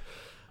there."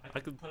 I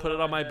could put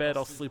it on my bed,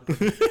 I'll sleep.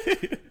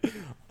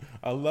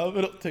 I love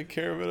it. I'll take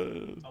care of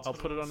it. I'll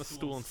put it on a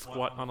stool and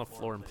squat on the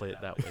floor and play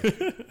it that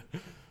way.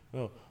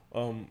 No,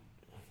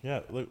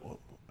 yeah. Like,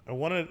 I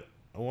wanted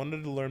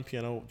to learn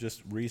piano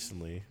just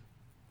recently,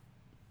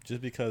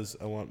 just because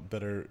I want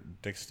better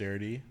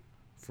dexterity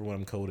for when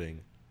I'm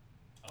coding.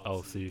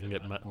 Oh, so you can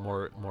get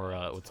more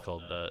what's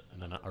called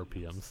not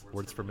RPMs,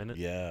 words per minute.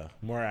 Yeah,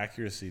 more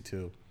accuracy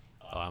too.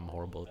 Oh, I'm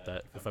horrible at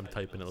that. If I'm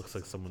typing, it looks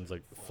like someone's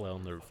like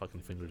flailing their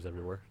fucking fingers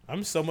everywhere.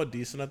 I'm somewhat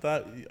decent at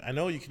that. I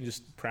know you can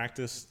just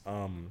practice.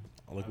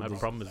 Like My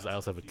problem is I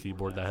also have a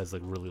keyboard that has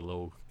like really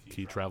low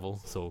key travel.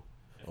 So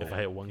if I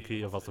hit one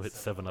key, I've also hit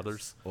 7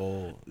 others.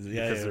 Oh,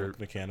 yeah, Because yeah, they're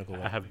mechanical.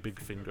 I have big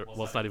finger.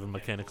 Well, it's not even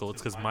mechanical.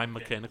 It's because my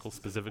mechanical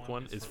specific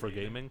one is for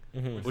gaming,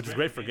 which is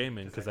great for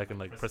gaming because I can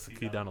like press the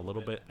key down a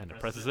little bit and it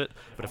presses it.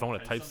 But if I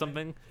want to type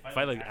something, if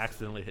I like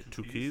accidentally hit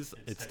 2 keys,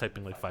 it's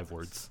typing like 5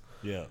 words.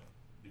 Yeah.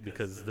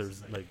 Because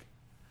there's like,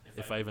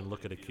 if I even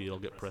look at a key, it'll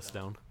get pressed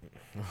down.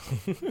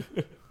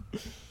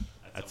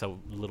 That's how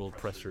little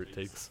pressure it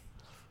takes.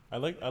 I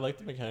like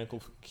the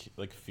mechanical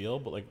like feel,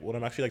 but like when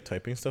I'm actually like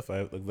typing stuff,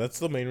 that's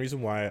the main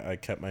reason why I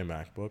kept my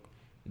MacBook.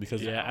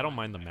 Because Yeah, I don't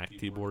mind the Mac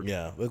keyboard.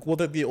 yeah, like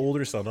the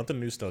older style, not the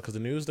new style, because the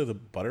new they're the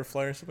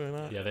butterfly or something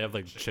like that. Yeah, they have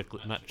like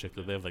not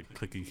chiclet. They have like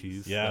clicky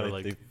keys. Yeah, that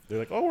are they're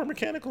like, oh, we're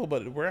mechanical,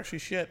 but we're actually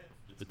shit.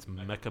 it's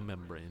mecha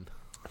membrane.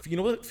 You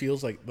know what it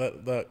feels like?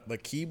 The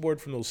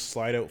keyboard from those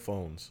slide out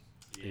phones.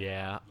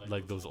 Yeah,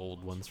 like those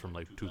old ones from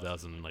like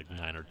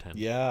 2009 or 10.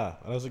 Yeah,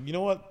 and I was like, you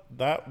know what?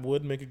 That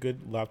would make a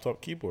good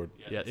laptop keyboard.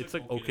 Yeah, it's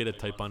like okay to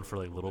type on for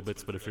like little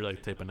bits, but if you're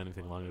like typing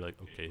anything long, you're like,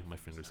 okay, my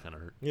fingers kind of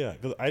hurt. Yeah,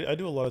 because I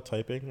do a lot of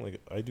typing. Like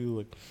I do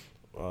like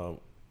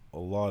a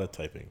lot of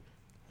typing.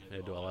 I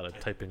do a lot of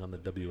typing on the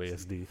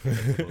WASD.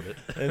 That's about it.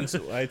 And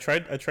so I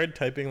tried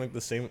typing like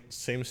the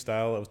same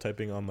style of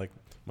typing on like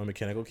my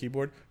mechanical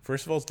keyboard.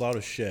 First of all, it's loud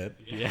as shit.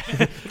 Yeah,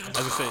 I was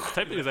gonna say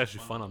typing is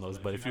actually fun on those,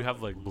 but if you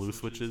have like blue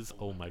switches,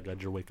 oh my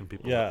god, you're waking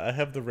people up. Yeah, I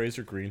have the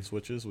Razer green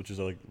switches, which is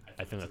like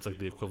I think that's like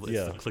the equivalent.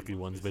 Yeah. It's the clicky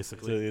ones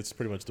basically. it's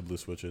pretty much the blue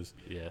switches.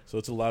 Yeah, So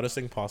it's the loudest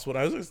thing possible. And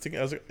I was thinking,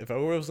 like, if I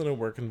was in a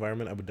work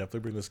environment, I would definitely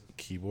bring this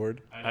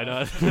keyboard. I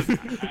know.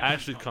 I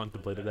actually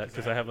contemplated that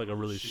because I have like a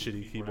really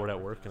shitty keyboard at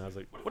work, and I was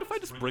like, what if I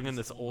just bring in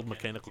this old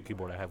mechanical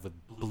keyboard I have with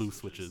blue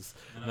switches?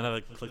 And then I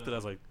like clicked it. I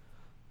was like,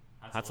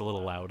 that's a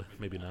little loud.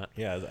 Maybe not.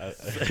 Yeah,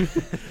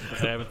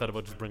 And I haven't thought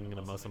about just bringing in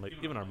a mouse. I'm like,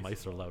 even our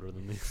mice are louder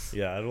than these.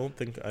 yeah. I don't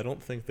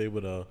think they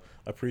would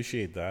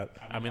appreciate that.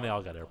 I mean, they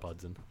all got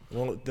AirPods in.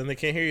 Well, then they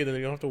can't hear you. Then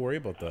they don't have to worry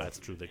about that. That's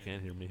true. They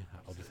can't hear me.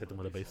 I'll just hit them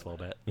with a baseball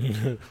bat.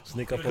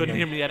 Sneak up on Couldn't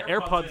hear them. me. Had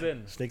AirPods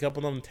in. Sneak up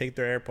on them. Take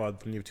their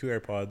AirPods. And you have 2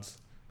 AirPods.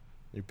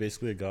 You're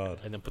basically a god.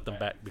 And then put them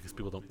back because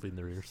people don't clean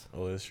their ears.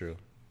 Oh, that's true.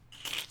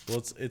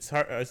 Well, it's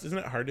hard. Isn't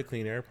it hard to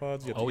clean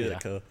AirPods? You have to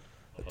get like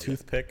a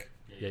toothpick.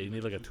 Yeah, you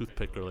need like a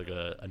toothpick or like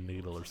a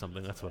needle or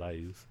something. That's what I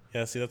use.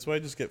 Yeah, see, that's why I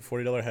just get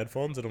 $40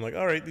 headphones, and I'm like,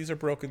 all right, these are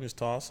broken, just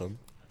toss them.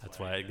 That's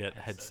why I get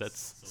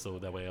headsets, so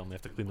that way I only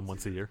have to clean them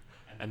once a year.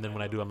 And then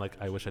when I do, I'm like,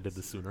 I wish I did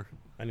this sooner.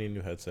 I need a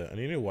new headset. I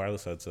need a new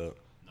wireless headset.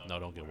 No,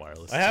 don't get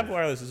wireless. I have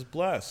wireless. It's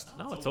blessed.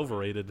 No, it's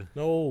overrated.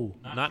 No,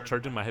 Not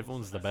charging my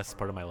headphones is the best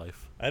part of my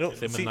life. I don't.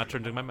 Same See, with not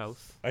charging my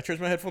mouse. I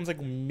charge my headphones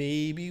like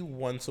maybe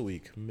once a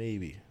week,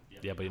 maybe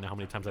Yeah, but you know how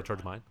many times I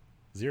charge mine?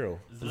 0.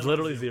 It's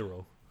literally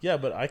 0. Yeah,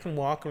 but I can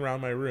walk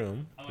around my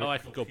room. Oh, I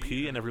can go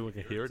pee and everyone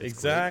can hear it. It's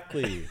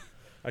Exactly.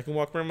 I can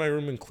walk around my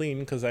room and clean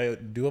because I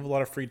do have a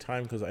lot of free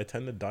time because I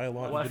tend to die a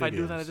lot. great. Well, in if I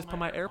video do that, I games. just put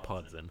my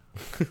AirPods in.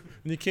 And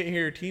you can't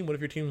hear your team. What if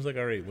your team's like,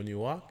 all right, when you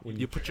walk, when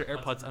You put your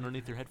AirPods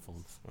underneath your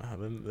headphones. wow,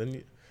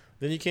 then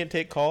you can't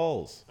take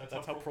calls.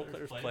 That's how pro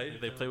players play.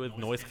 They play with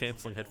noise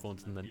canceling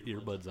headphones and then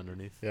earbuds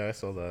underneath. Yeah, I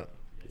saw that.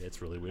 Yeah,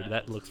 it's really weird.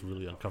 That looks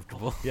really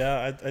uncomfortable.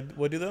 Yeah, I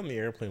would do that on the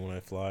airplane when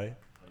I fly.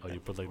 Oh, you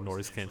put like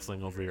noise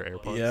canceling over your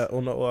AirPods? Yeah.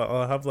 Oh no,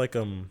 I'll have like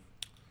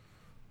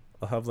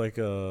what are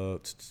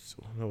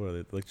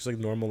they? Like just like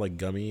normal like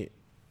gummy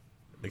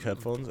like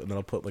headphones, and then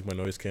I'll put like my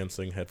noise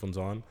canceling headphones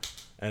on,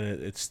 and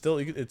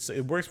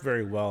it works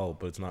very well,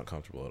 but it's not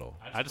comfortable at all.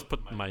 I just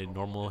put my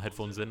normal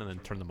headphones in and then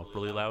turn them up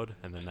really loud,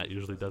 and then that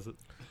usually does it.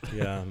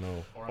 Yeah,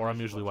 no. Or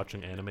I'm usually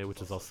watching anime,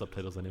 which is all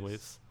subtitles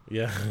anyways.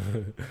 Yeah.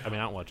 I mean,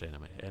 I don't watch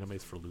anime.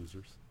 Anime's for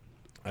losers.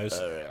 I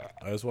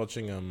was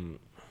watching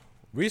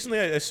recently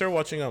I started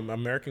watching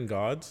American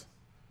Gods.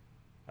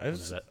 I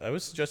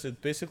was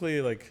suggested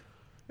basically like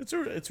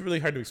It's really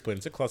hard to explain.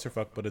 It's a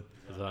clusterfuck, but Is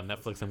it on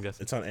Netflix, I'm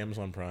guessing? it's on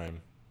Amazon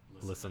Prime.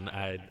 Listen,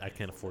 I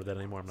can't afford that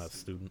anymore. I'm not a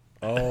student.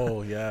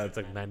 Oh yeah, It's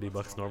like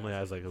 $90 normally.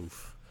 I was like,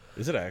 oof.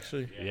 is it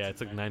actually? Yeah,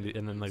 it's like 90,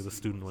 and then like the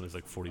student one is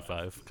like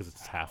 45 because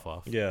it's half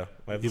off. Yeah,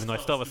 Even though I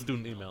still have a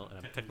student email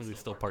and I'm technically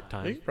still part I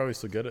time. think you probably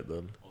still get it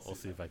then. I'll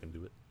see if I can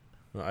do it.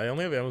 I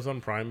only have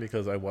Amazon Prime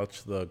because I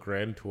watched the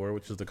Grand Tour,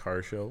 which is the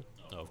car show.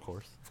 Oh, of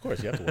course. Of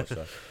course, you have to watch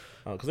that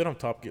because they don't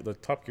have Top Gear. The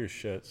Top Gear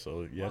shit.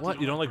 So yeah.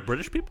 What? You don't like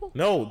British people?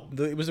 No,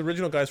 it was the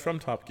original guys from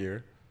Top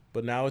Gear,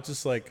 but now it's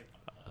just like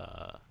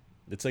Uh,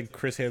 it's like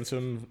Chris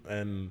Hansen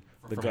and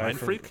the from guy Mind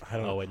from. Freak? I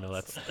don't know. Oh wait, no,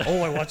 that's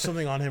Oh, I watched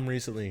something on him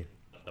recently.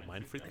 the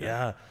Mind Freak. guy?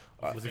 Yeah.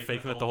 Was he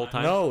faking it the whole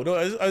time? No,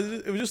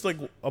 it was just like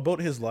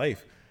about his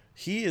life.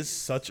 He is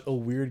such a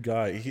weird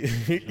guy.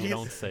 You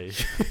don't say.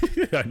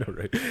 I know,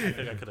 right? I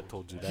think I could have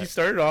told you He that.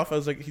 started off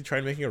as like he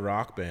tried making a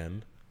rock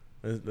band,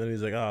 and then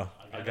he's like, A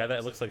guy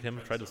that looks like him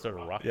tried to start a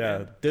rock yeah,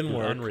 band. didn't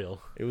work.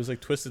 Unreal. It was like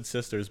Twisted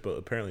Sisters, but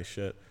apparently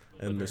shit.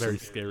 And there's Very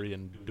some- scary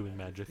and doing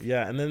magic.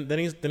 yeah, and then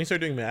he started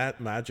doing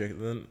magic.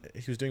 And then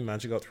he was doing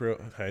magic out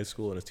throughout high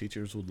school, and his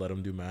teachers would let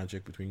him do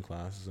magic between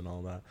classes and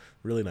all that.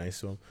 Really nice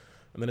to him.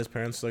 And then his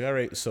parents were like, all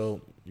right, so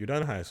you're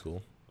done high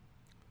school.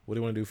 What do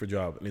you want to do for a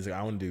job? And he's like,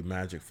 I want to do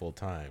magic full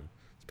time.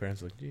 His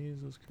parents are like,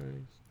 Jesus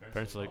Christ.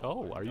 Parents are like,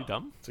 "Oh, are you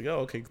dumb?" It's like, oh,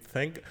 okay,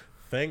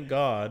 thank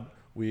God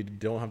we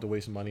don't have to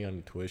waste money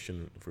on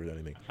tuition for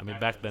anything. I mean,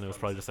 back then it was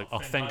probably just like, "Oh,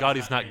 thank God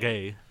he's not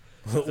gay."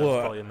 Well,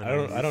 probably in the I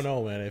 90s. don't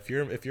know, man. If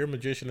you're a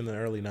magician in the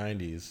early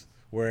 '90s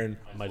wearing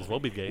Might as well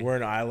be gay.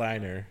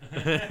 eyeliner,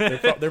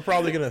 they're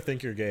probably gonna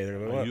think you're gay. They're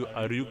like, what?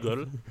 Are you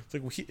girl? It's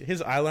like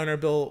his eyeliner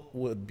bill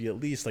would be at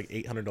least like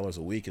 $800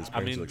 a week. His I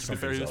parents mean, were like, to be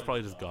fair, he something's was up.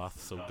 probably just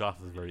goth, so goth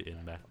was very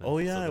in back then. Oh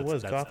yeah, So it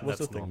was. that's- Goth was a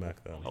that's thing normal.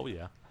 back then. Oh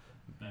yeah,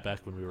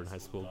 back when we were in high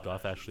school,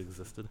 goth actually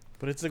existed.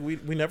 But it's like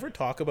we never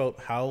talk about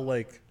how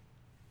like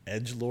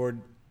edgelord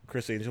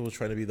Chris Angel was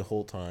trying to be the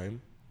whole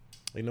time.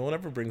 Like no one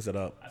ever brings it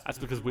up. That's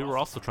because we were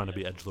also trying to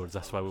be edgelords.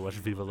 That's why we watched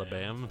Viva La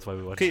Bam. That's why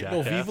we watched Okay,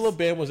 no, Jackass. Viva La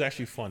Bam was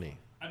actually funny.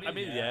 I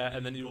mean, yeah,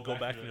 and then you go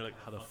back and you're like,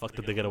 how the fuck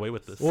did they get away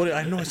with this? Well,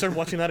 I know I started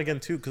watching that again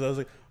too because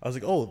I was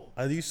like, oh,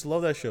 I used to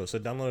love that show, so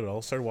I downloaded it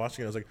all, started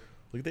watching it. I was like,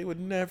 they would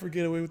never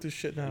get away with this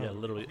shit now. Yeah,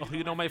 literally. Oh,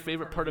 you know my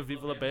favorite part of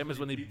Viva La Bam is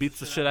when he beats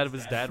the shit out of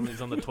his dad when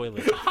he's on the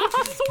toilet.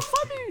 That's so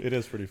funny. It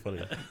is pretty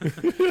funny.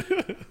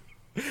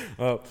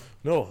 No,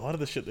 a lot of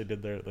the shit they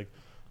did there, like,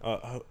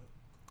 I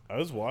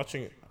was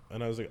watching it,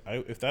 and I was like,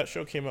 if that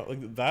show came out,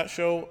 like that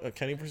show,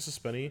 Kenny versus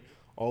Spenny,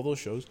 all those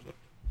shows,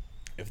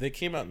 if they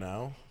came out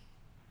now,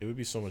 it would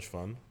be so much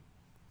fun,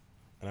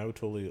 and I would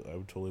totally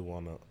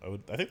wanna.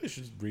 I think they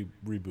should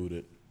reboot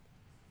it,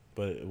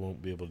 but it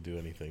won't be able to do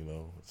anything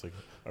though. It's like,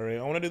 all right,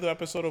 I want to do the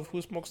episode of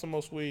who smokes the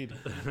most weed,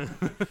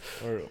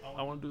 or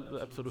I want to do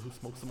the episode of who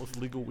smokes the most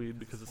legal weed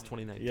because it's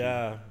 2019.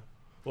 yeah,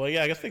 well,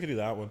 yeah, I guess they could do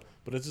that one,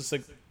 but it's just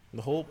like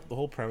the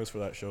whole premise for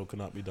that show could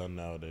not be done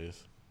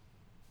nowadays.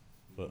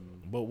 But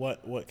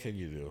what can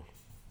you do?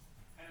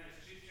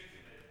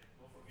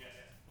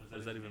 What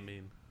does that even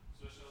mean?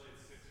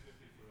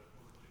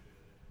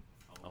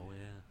 Oh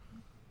yeah.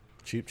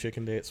 Cheap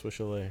chicken day at Swiss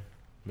Chalet.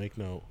 Make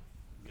note.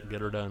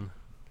 Get her done.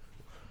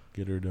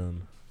 Get her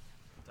done.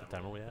 What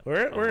time are we at?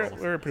 We're Oh, we're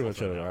almost- we're pretty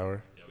much almost at an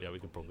hour. Yeah, we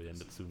could probably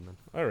end it soon then.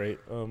 All right.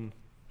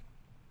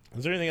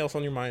 Is there anything else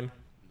on your mind?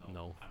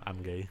 No,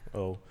 I'm gay.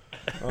 Oh,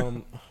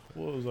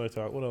 what was I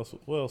talking?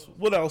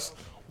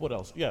 What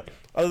else? Yeah.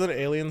 Other than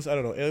aliens, I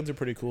don't know. Aliens are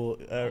pretty cool.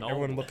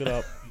 Everyone look it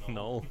up.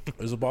 No.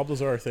 There's a Bob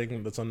Lazar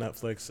thing that's on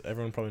Netflix.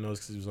 Everyone probably knows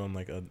because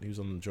he was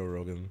on Joe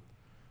Rogan.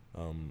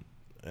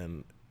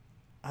 And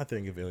I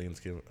think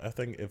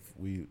if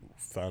we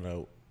found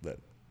out that,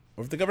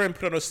 or if the government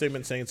put out a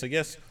statement saying it's like,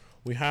 yes,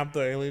 we have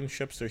the alien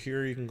ships. They're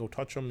here. You can go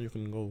touch them. You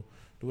can go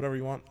do whatever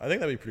you want. I think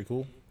that'd be pretty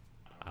cool.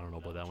 I don't know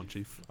about that one,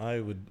 Chief. I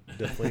would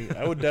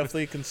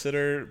definitely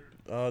consider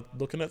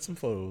looking at some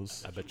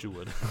photos. I bet you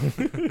would.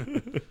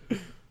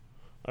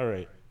 All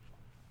right.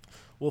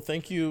 Well,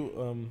 thank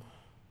you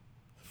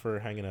for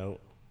hanging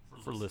out.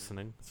 For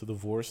listening. To the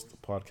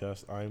Divorced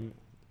Podcast. I'm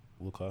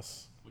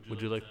Lucas.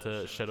 Would you like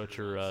to shout out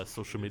your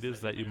social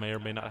medias that you may or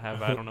may not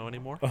have? I don't know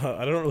anymore.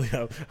 I don't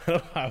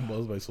have most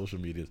of my social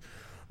medias.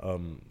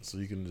 So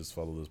you can just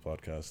follow this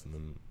podcast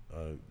and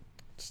then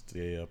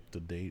stay up to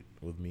date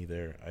with me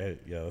there.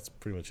 That's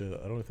pretty much it.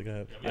 I don't think I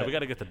have. Yeah, we got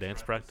to get the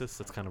dance practice.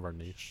 That's kind of our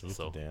niche. I need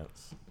So to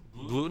dance.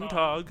 Gluten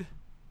Tog. Do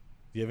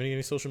you have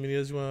any social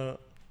medias you want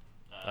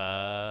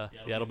Yeah,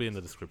 it'll be in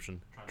the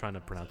description. Trying to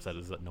pronounce that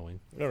is annoying.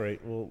 to? All right.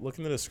 Well, look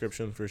in the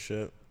description for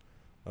shit.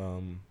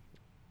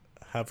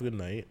 Have a good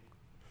night.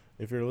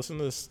 If you're listening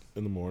to this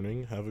in the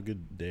morning, have a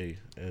good day.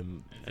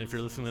 And if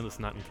you're listening to this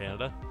not in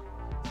Canada,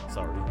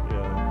 sorry.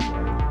 Yeah,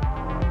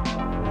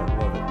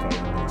 love it.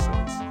 Probably makes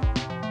sense.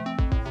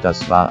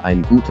 Das war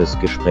ein gutes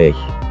Gespräch.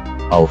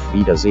 Auf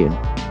Wiedersehen.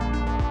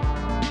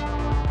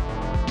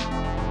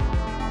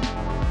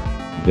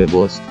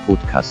 Divorced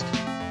Podcast.